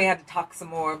 Yeah. So then we had to talk some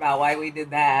more about why we did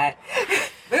that.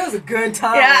 But it was a good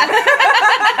time. Yeah.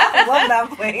 I love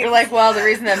that place. You're like, well, the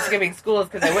reason I'm skipping school is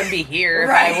because I wouldn't be here if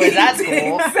I was at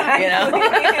school. Exactly.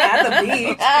 At the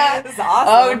beach. It was awesome.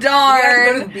 Oh, darn. We had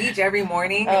to go to the beach every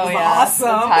morning. It was awesome.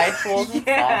 The tide pools and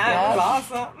Yeah, stuff. it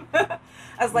was awesome.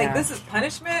 I was like, Yeah. this is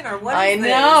punishment or what I is know,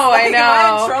 this? I Am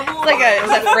know. in trouble? It's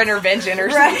like for intervention or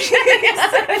something.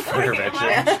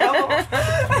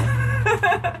 intervention.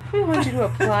 We want you to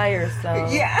apply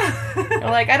yourself. Yeah. They're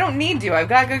like, I don't need to. I've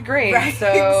got good grades. Right, So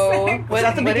exactly. Was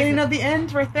that the beginning of the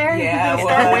end right there? Yeah, You it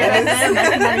start way was. back then,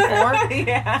 1994.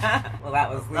 Yeah. Well, that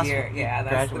was the That's year. Yeah,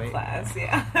 that's the graduate. class.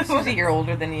 Yeah. She's a year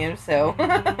older than you, so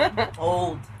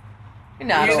Old. you're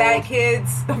not Hear old. that,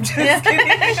 kids? I'm just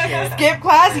kidding. Skip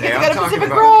class, you Hey, get to I'm go to talking Pacific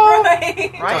about- Grove. Right.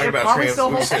 Right, Talking it about probably still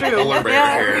holds translucent true. polar bear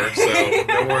Yeah. hair, so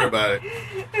don't worry about it.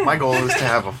 My goal is to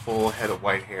have a full head of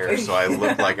white hair so I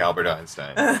look like Albert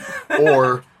Einstein.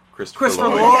 Or Christopher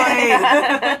Lloyd.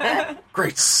 Lloyd.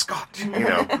 Great Scott.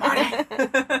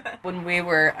 When we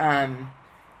were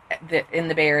in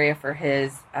the Bay Area for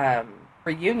his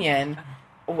reunion,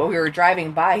 when we were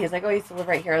driving by, he's like, oh, I used to live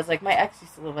right here. I was like, my ex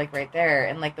used to live right there.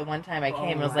 And the one time I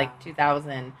came, it was wow.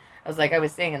 2000. I was like, I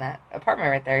was staying in that apartment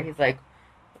right there. He's like,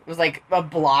 it was a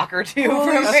block or two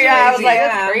Holy from shit, me. I was like, yeah.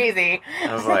 that's crazy.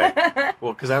 I was like,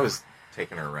 well, because I was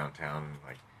taking her around town.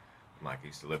 I'm like,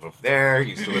 used to live up there,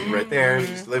 used to live right there,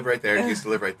 used to live right there, used to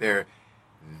live right there.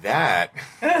 That.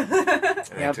 And I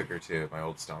Yep. took her to my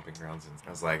old stomping grounds, and I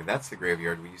was like, that's the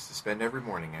graveyard we used to spend every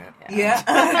morning at. Yeah.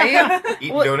 Are you?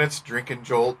 Eating Well- donuts, drinking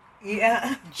Jolt,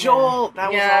 Yeah. Joel,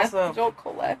 that Yeah, was awesome. Joel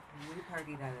Colette. We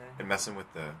partied at and messing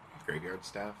with the graveyard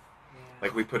staff. a...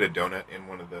 We put a donut in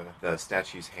one of the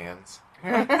statue's hands,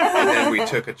 and then we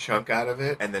took a chunk out of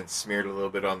it, and then smeared a little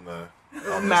bit on the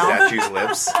Mouth. statue's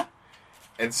lips.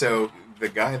 And so the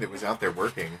guy that was out there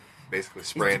working basically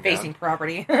spraying Facing down.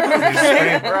 property. He was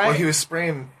spraying, Right. Well, he was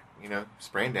spraying,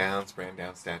 spraying down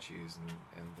statues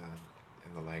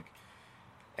and the like.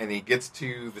 And he gets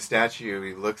to the statue,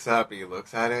 he looks up, he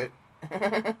looks at it.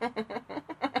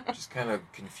 Just kind of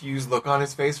confused look on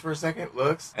his face for a second,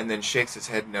 looks, and then shakes his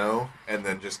head no, and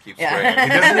then just keeps spraying. He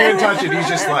doesn't even touch it, he's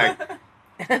just like...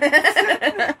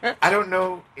 I don't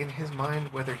know in his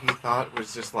mind whether he thought it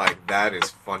was just like, that is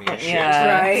funny as shit.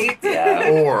 Right? Yeah.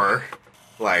 Or,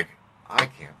 like, I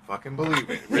can't fucking believe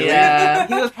it. Really? Yeah.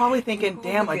 He was probably thinking,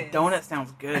 damn, a donut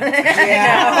sounds good.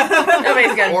 Yeah.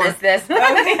 Nobody's gonna Or- miss this.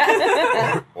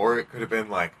 Or it could have been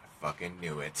like, I fucking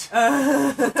knew it.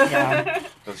 Yeah.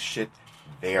 Those shit,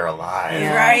 they are alive.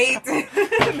 Yeah. Right?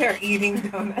 They're eating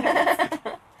donuts.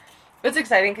 It's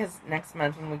exciting because next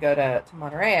month when we go to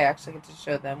Monterey, I actually get to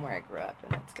show them where I grew up,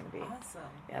 and it's gonna be Awesome.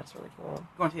 yeah, it's really cool.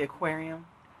 Going to the aquarium.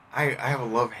 I have a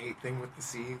love-hate thing with the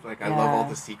sea. Like, I Yeah. love all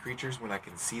the sea creatures when I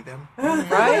can see them.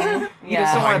 Right? You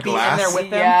just don't Yeah. want to be in Glass. there with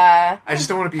them? Yeah. I just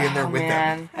don't want to be in there Oh, with them.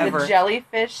 man. Ever. The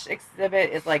jellyfish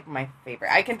exhibit is like my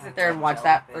favorite. I can sit there and watch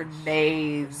that for They're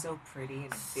days. so pretty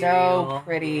and So ethereal.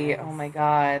 pretty. Yes. Oh my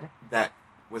god. That,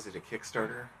 was it a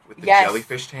Kickstarter with the Yes.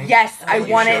 jellyfish tank? Yes, Oh, I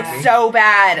you want showed it me? so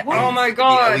bad. What? Oh my The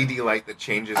god. LED light that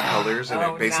changes colors and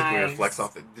Oh, it basically nice. reflects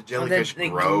off the Oh, jellyfish they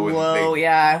grow glow, and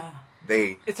yeah.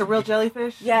 they It's a real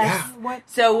jellyfish? Yes. Yeah. What?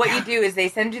 So what you do is they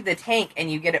send you the tank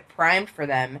and you get it primed for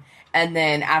them, and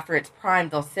then after it's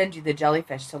primed, they'll send you the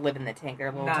jellyfish to live in the tank.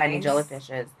 They're little tiny Nice.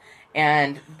 jellyfishes,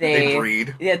 and they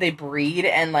breed. Yeah, they breed,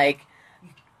 and like,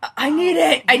 I need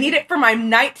it. I need it for my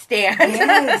nightstand.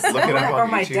 Yes. Look it up or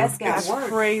on my YouTube. desk at It's work.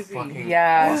 Crazy. Fucking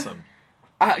Yeah. awesome.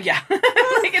 Yeah.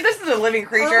 Like, this is a living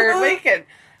creature. Uh-huh. We can.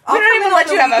 I'll We don't come even in let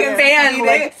on you the have a weekends to fan feed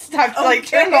like it. stuff like Okay.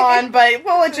 turned on, but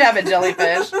we'll let you have a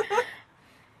jellyfish.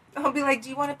 I'll be like, do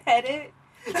you want to pet it?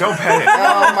 Don't pet it.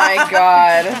 Oh my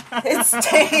god. It's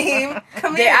tame.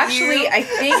 Come They here, actually, you. I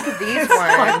think these ones.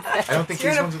 I don't think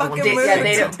You're these in a ones are the ones fucking that Yeah, movie.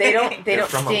 they don't. They don't. They They're don't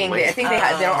from a sting. I lake. think they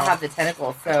don't have the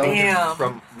tentacles. So Damn.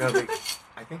 From no, they,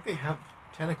 I think they have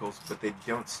tentacles, but they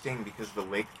don't sting because the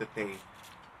lake that they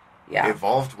yeah,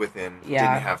 evolved within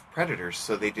Yeah. didn't have predators,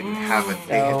 so they didn't have a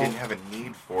So- didn't have a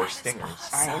need for stingers.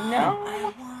 I I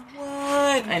know. want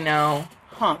one. I know.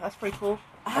 Huh, that's pretty cool.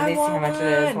 Let I me see how want much it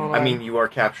is. one. Hold I on. mean, you are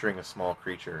capturing a small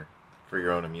creature for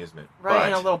your own amusement, Right but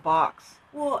in a little box.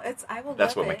 Well, I will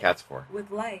that's love what my it cat's for.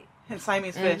 with light. And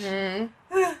Siamese fish. Mhm.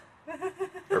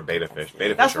 Or beta fish.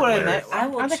 Beta That's fish are what I hilarious. meant. I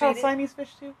will Aren't they called treat it- Siamese fish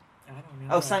too? I don't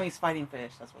know. Oh, Siamese fighting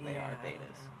fish. That's what they are. I don't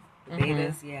Betas. know. Mhm. The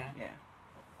betas, yeah. Yeah.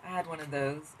 I had one of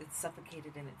those. It's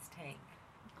suffocated in its tank.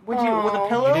 Would you with a Aw.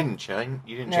 pillow? You didn't change.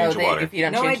 You didn't No, change the they, water. if you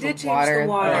don't No, I change did the change water, the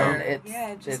water. then it's Yeah,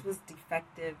 it just was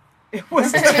defective. It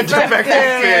was Defective defective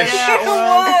fish. Yeah, it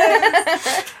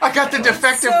was. I got the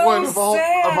defective so one of all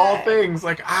sad. things.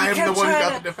 Like I'm kept the one who trying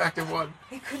got to- the defective one.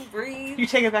 He couldn't breathe. You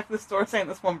take it back to the store saying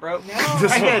this one broke. No,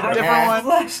 This I get a one- different Yeah. one.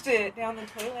 flushed it down the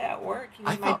toilet at work. He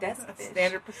was I my thought desk That's fish.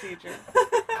 standard procedure.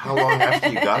 How long after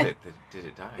you got it did it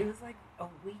It die? was like a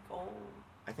week old.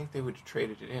 I think they would have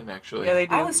traded it in actually. Yeah, they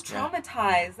do. I was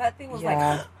traumatized. That thing was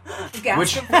Yeah. like gasping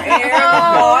Which- for air,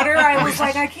 water. I was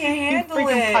like, I can't You handle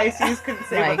freaking it. Pisces couldn't My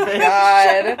save a fish.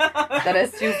 God, that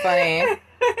is too funny.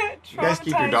 You guys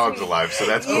keep your dogs Traumatizing. alive, so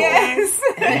that's cool. Yes.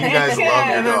 And you guys love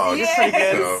your dogs. It's pretty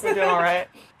good. So- We're doing all right.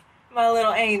 My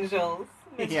little angels.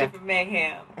 Mischief Yeah. and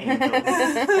mayhem.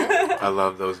 I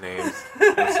love those names.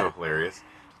 They're so hilarious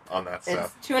on that It's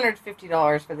stuff.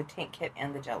 $250 for the tank kit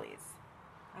and the jellies.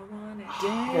 I want it.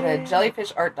 Go to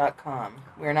jellyfishart.com.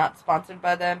 We're not sponsored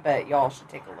by them, but y'all should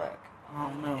take a look. Oh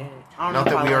no. Yeah. I don't Not know if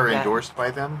that I we are like that. endorsed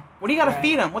by them. What do you gotta Right.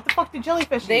 feed them? What the fuck do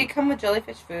jellyfish They eat? come with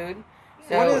jellyfish food.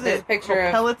 So What is there's it? a picture Little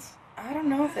of pellets? I don't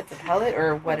know if it's a pellet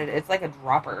or what it is. It's like a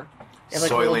dropper. They have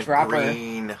like a little Soylent dropper.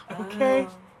 Green. Okay.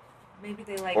 Oh, maybe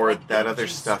they like Or like that goat other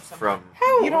juice or stuff something. from...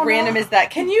 How You don't random know? is that?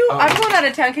 Can you? Oh. I'm going out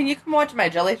of town. Can you come watch my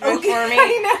jellyfish Okay, for me?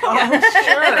 I know. Yeah.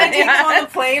 Can I take him on the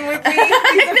plane with me?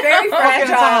 He's very Fucking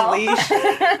it's on a fragile. leash.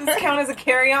 Does this count as a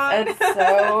carry-on? That's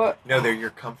so No, they're your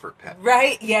comfort pet.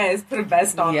 Right? Yes. Put a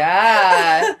vest on.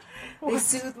 yeah. They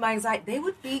soothe my anxiety. They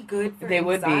would be good for They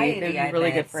would be. anxiety. They'd be I really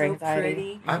bet. good for So anxiety.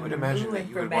 pretty. I would imagine Ooh, that and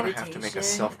you for would want to have to make a meditation.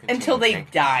 self-contained Until they tank.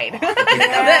 died.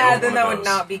 Yeah, then that One of would those.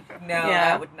 not be. No, Yeah.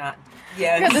 that would not. I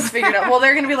Yeah. got this figured out. Well,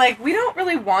 they're going to be like, we don't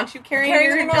really want you carrying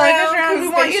your them jellyfish around. We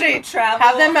 'cause want they you to should travel.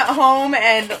 have them at home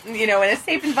and, in a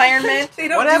safe environment. They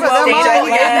don't Whatever, do well they're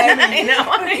with mine. jet lag. I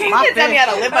know. You My can't tell me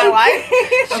how to live my life.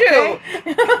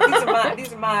 Shoot.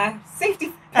 These are my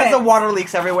safety. As the pets. water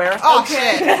leaks everywhere. Oh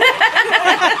shit!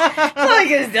 Like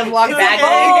a Ziploc Oh,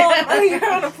 bag.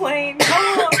 you're on a plane.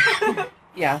 Oh.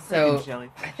 Yeah, so Freaking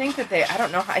jellyfish. I think that I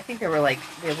don't know, I think they were like,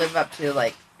 they live up to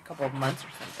like a couple of months or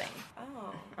something.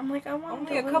 Oh. I'm like, I want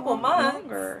Only them a to couple live months.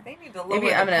 longer. They need to lower Maybe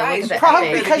the I'm gonna look price. at the Probably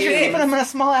FAQs. because you're keeping them in a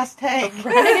small ass tank.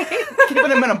 Right? Keeping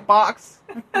them in a box.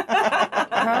 Where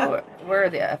are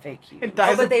the FAQs? It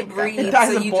dies but of- they breed, it dies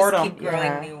so of you boredom. just keep growing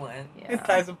Yeah. new ones. Yeah. It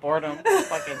dies of boredom.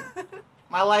 Fucking,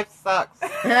 my life sucks.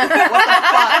 What the fuck?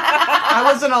 I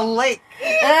was in a lake.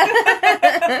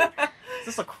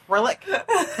 Is this acrylic?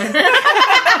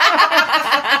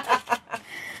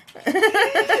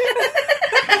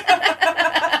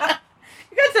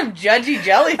 You got some judgy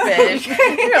jellyfish. What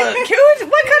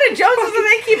kind of Joneses are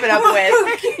they keeping up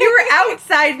with? You were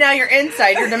outside, now you're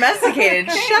inside. You're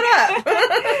domesticated. Shut up.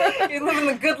 You're living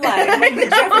the good life, like the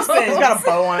Jeffersons. He's got a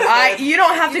bow on it. You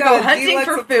don't have to You go got a hunting deluxe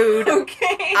for of- food.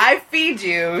 Okay. I feed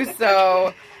you,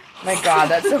 so... My God,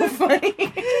 that's so funny.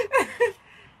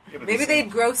 Maybe they'd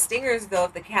grow stingers though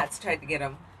if the cats tried to get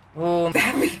them. Ooh.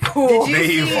 That'd be cool. Did you They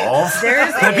see- evolve.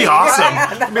 There's That'd be a- awesome.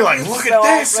 That'd I'd be like, be look so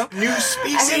at this awesome. new I'd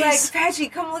species. be like, Patchy,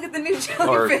 come look at the new Or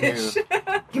jellyfish.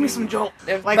 Give me some jolt.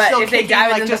 If- Like but still if they kicking, die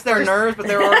like within just the their first- nerves, but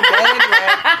they're already dead.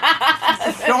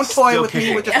 Like, don't toy Still with me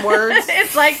kicking. with just words.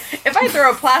 It's like, if I throw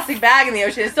a plastic bag in the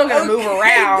ocean, it's still going to move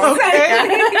around.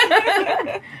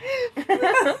 Okay.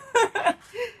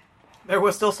 There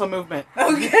was still some movement.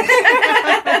 Okay.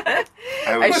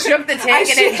 I shook the tank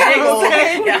and it shook jiggled.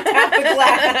 it. Tap the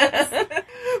glass.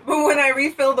 But when I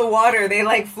refill the water, they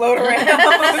like float around.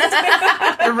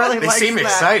 It really They likes seem that.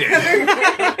 excited.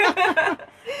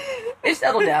 They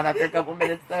settle down after a couple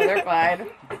minutes, though. They're fine.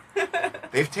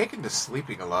 They've taken to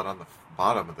sleeping a lot on the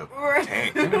bottom of the Right.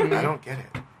 tank. I don't get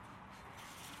it.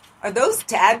 Are those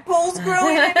tadpoles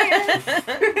growing in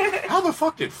here? How the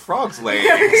fuck did frogs lay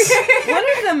eggs? One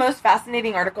of the most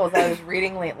fascinating articles I was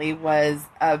reading lately was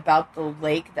about the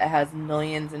lake that has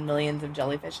millions and millions of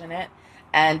jellyfish in it.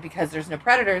 And because there's no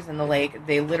predators in the lake,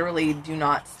 they literally do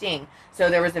not sting. So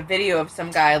there was a video of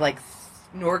some guy like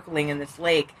snorkeling in this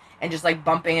lake and just like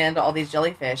bumping into all these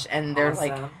jellyfish. And they're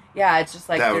like, Awesome. yeah, it's just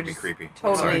like That they're would be just creepy.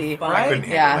 totally. Sorry. I couldn't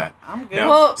handle Yeah. that. I'm good. No,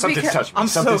 Well, something's because- touching me. I'm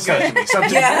Something's so good. touching me.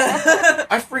 Something. Yeah.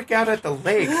 I freak out at the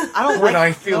lake I don't when like-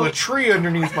 I feel a tree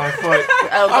underneath my foot. Oh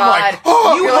I'm God! like,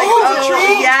 oh, You're like, the oh,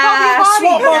 tree! yeah,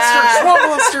 Swamp monster! yeah. Swamp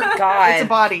monster! God, It's a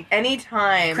body.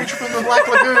 anytime. Creature from the Black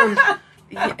Lagoon!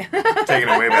 Taking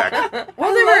it way back.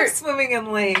 Well, I they love were. swimming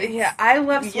in lakes. Yeah, I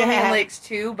love swimming in Yeah. lakes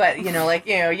too, but you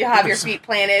have your feet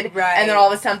planted, Right. and then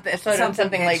all of a sudden, something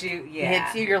Something like hits you, yeah.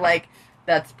 hits you. You're like,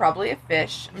 that's probably a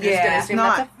fish. I'm just Yeah. gonna It's assume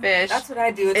not. that's a fish. That's what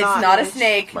I do. it's not a fish.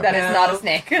 snake. My That is bad. not a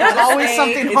snake. There's always Snake,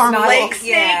 something it's harmful. not a- Lake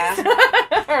yeah.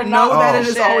 snakes. Or Know not that Oh, it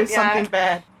is shit, always yeah. something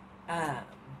bad.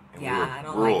 In Yeah, I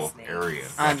don't rural like snakes.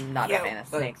 areas. I'm not a Yeah, fan of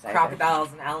but snakes. either.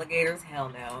 crocodiles and alligators, hell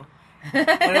no. I'm a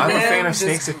fan of Just-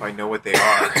 snakes if I know what they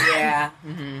are. Yeah.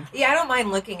 Mhm. Yeah, I don't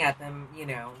mind looking at them,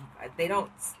 They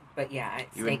don't, but yeah,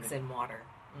 You snakes wouldn't- in water.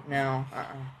 No.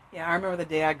 Yeah, I remember the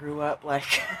day I grew up.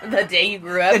 Like The day you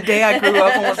grew up. the day I grew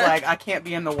up and was like, I can't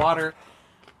be in the water.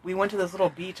 We went to this little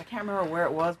beach. I can't remember where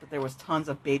it was, but there was tons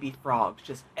of baby frogs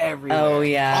just everywhere. Oh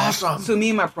yeah. Awesome. So me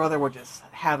and my brother were just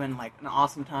having like an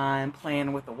awesome time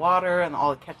playing with the water and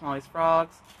catching all these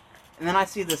frogs. And then I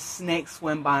see this snake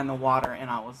swim by in the water,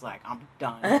 and I was like, I'm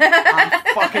done. I'm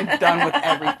fucking done with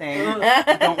everything.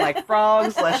 I don't like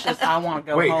frogs. I want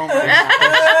to go Wait. home.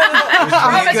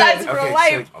 Traumatized for Okay,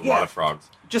 life. so a lot of frogs.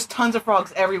 Just tons of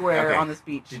frogs everywhere Okay. on this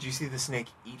beach. Did you see the snake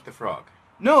eat the frog?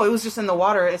 No, it was just in the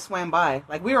water. It swam by.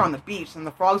 Like, we were on the beach, and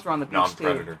the frogs were on the beach,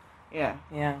 Non-predator. too. Yeah.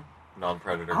 Yeah.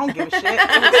 Non-predator. I don't give a shit.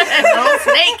 It No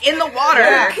snake in the water.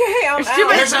 Yeah. Okay, I'm There's too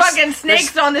much There's a- fucking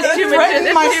snakes on this. was, Too it much. threatened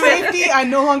There's my too much. safety. I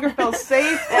no longer felt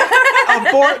safe.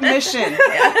 Abort mission.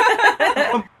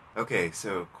 Okay,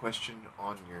 so question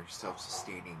on your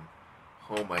self-sustaining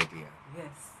home idea. Yes.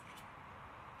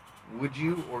 Would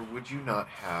you or would you not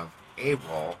have a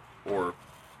wall, or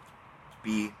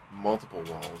B, multiple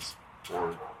walls,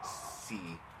 or C,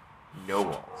 no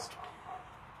walls?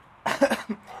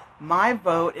 My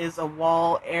vote is a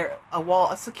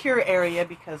secure area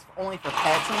because only for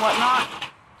pets and whatnot.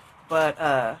 But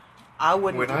I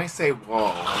wouldn't. When I say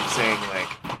wall, I'm saying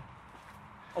like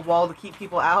a wall to keep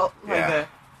people out. Yeah.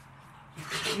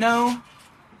 No,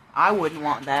 I wouldn't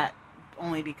want that.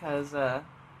 Only because no,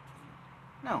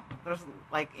 there's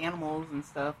like animals and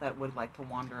stuff that would like to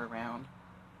wander around.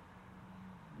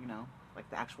 Like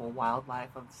the actual wildlife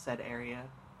of said area.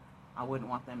 I wouldn't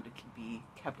want them to be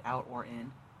kept out or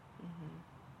in.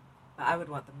 But I would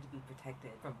want them to be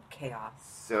protected from chaos.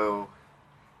 so.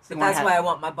 But that's why I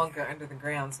want my bunker under the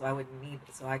ground, so I wouldn't need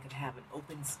it, so I could have an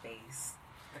open space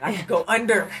that I could go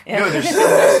under. No, there's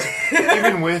still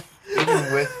even with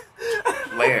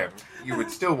land. you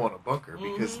would still want a bunker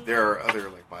because there are other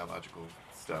like biological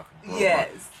stuff. Yes.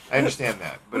 I understand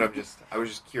that, but I was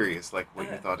just curious, like what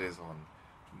your thought is on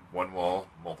one wall,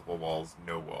 multiple walls,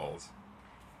 no walls.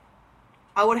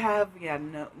 I would have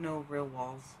no real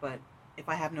walls, but if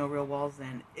I have no real walls,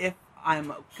 then if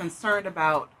I'm concerned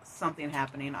about something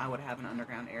happening, I would have an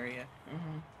underground area.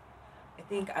 Mm-hmm. I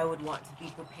think I would want to be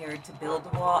prepared to build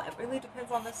a wall. It really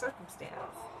depends on the circumstance.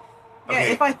 Yeah,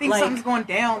 Okay. if I think Like- something's going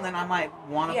down, then I might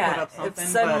want to put up something. if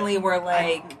suddenly but we're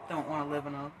I like don't want to live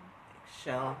in a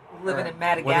shell. living or- in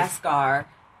Madagascar,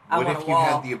 I What want if a you wall.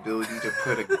 had the ability to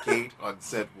put a gate on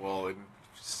said wall in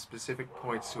specific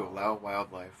points to allow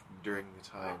wildlife during the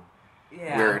time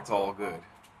yeah. where it's all good?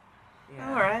 yeah.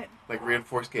 All right. Like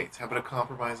reinforced gates. How about a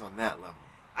compromise on that level?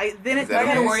 Then Is it If I that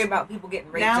got to okay? worry about people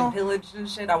getting raped Now- and pillaged and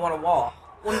shit, I want a wall.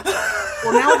 Well,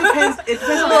 now it depends. It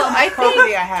depends on Well, how I much think-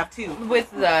 property I have too.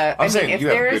 With the, I'm saying if you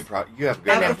have there's, good you have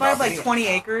good If I have like property. 20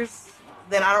 acres,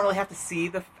 then I don't really have to see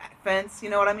the fence. You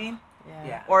know what I mean?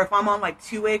 Yeah. Or if I'm on like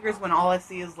 2 acres, when all I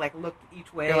see is like look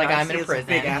each way, You're like, all I I'm see in a is prison.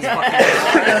 Big ass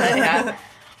Yeah.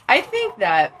 I think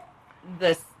that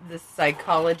the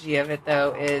psychology of it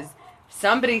though is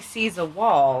somebody sees a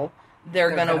wall,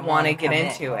 they're gonna want to wanna get come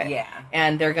into in. it, Yeah.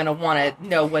 and they're gonna want to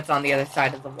know what's on the other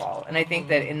side of the wall. And I think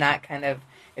that in that kind of,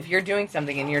 if you're doing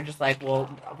something and you're just like, well,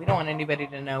 we don't want anybody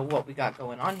to know what we got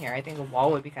going on here, I think a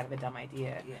wall would be kind of a dumb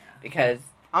idea Yeah. because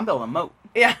I'm building a moat.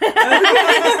 yeah.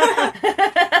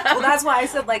 Well, that's why I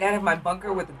said like I'd have my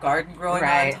bunker with the garden growing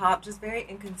Right. on top, just very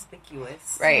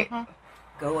inconspicuous. Right.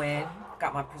 Go in,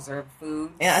 got my preserved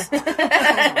foods. Yeah.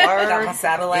 Got my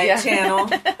satellite Yeah. channel.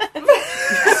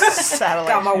 Satellite.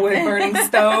 Got my wood burning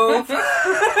stove.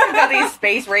 Got these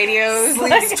space radios.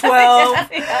 Sleeps 12.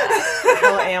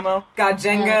 Hella ammo. Got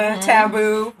Jenga,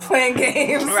 Taboo, playing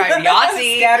games. Right,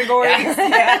 Yahtzee. Categories.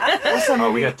 Yeah. Yeah.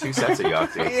 Oh, we got 2 sets of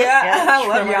Yahtzee. Yeah, I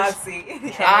love Tremors.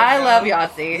 Yahtzee. I love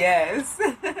Yahtzee. Yes.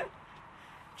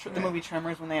 The movie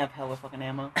Tremors when they have hella fucking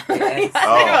ammo. Yes. Think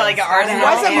about like an arsenal.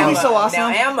 Why is that movie so awesome? Now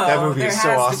ammo. That movie there is so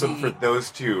has to awesome be. for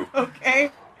those two. Okay.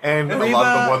 And a Reba. lot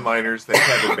of the one-liners that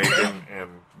Kevin Bacon and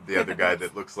the other guy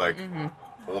that looks like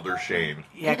older Shane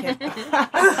Yeah.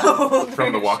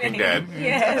 from The Walking Dead.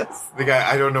 Yes. The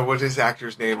guy, I don't know what his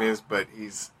actor's name is, but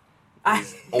he's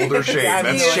older Shane. Yeah,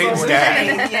 That's he's Shane's older dad.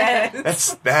 Shane,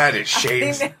 Yes. That is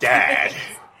Shane's dad.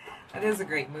 That is a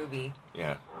great movie.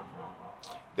 Yeah.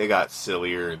 They got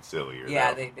sillier and sillier.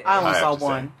 Yeah, though. they did. I only I have saw to say.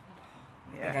 one.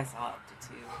 I think I saw up to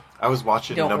 2. I was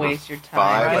watching Don't number waste your 5.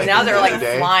 time. I Now think, they're the like other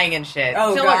day. flying and shit.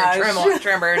 Oh, Still gosh. under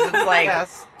Tremors. It's like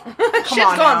Yes. shit's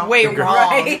on gone now. way wrong.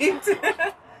 Right.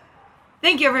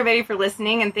 Thank you everybody for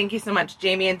listening, and thank you so much,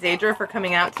 Jamie and Zaydra, for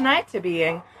coming out tonight to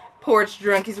being porch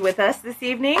drunkies with us this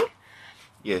evening.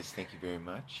 Yes, thank you very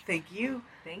much. Thank you.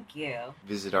 Thank you.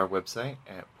 Visit our website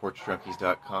at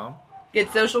porchdrunkies.com.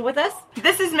 Get social with us.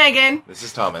 This is Megan. This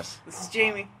is Thomas. This is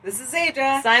Jamie. This is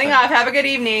Zaydra. Signing off. Have a good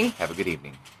evening. Have a good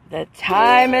evening. The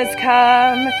time has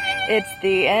come. It's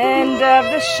the end of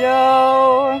the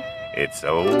show. It's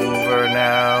over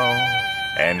now,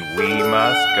 and we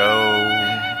must go.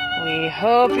 We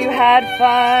hope you had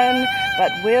fun,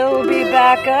 but we'll be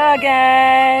back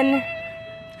again.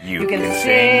 You can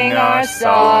sing our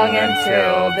song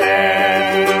until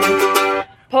then.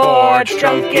 Porch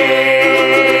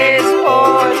drunkies,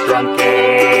 porch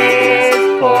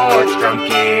drunkies, porch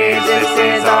drunkies.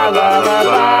 This is our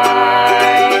lullaby.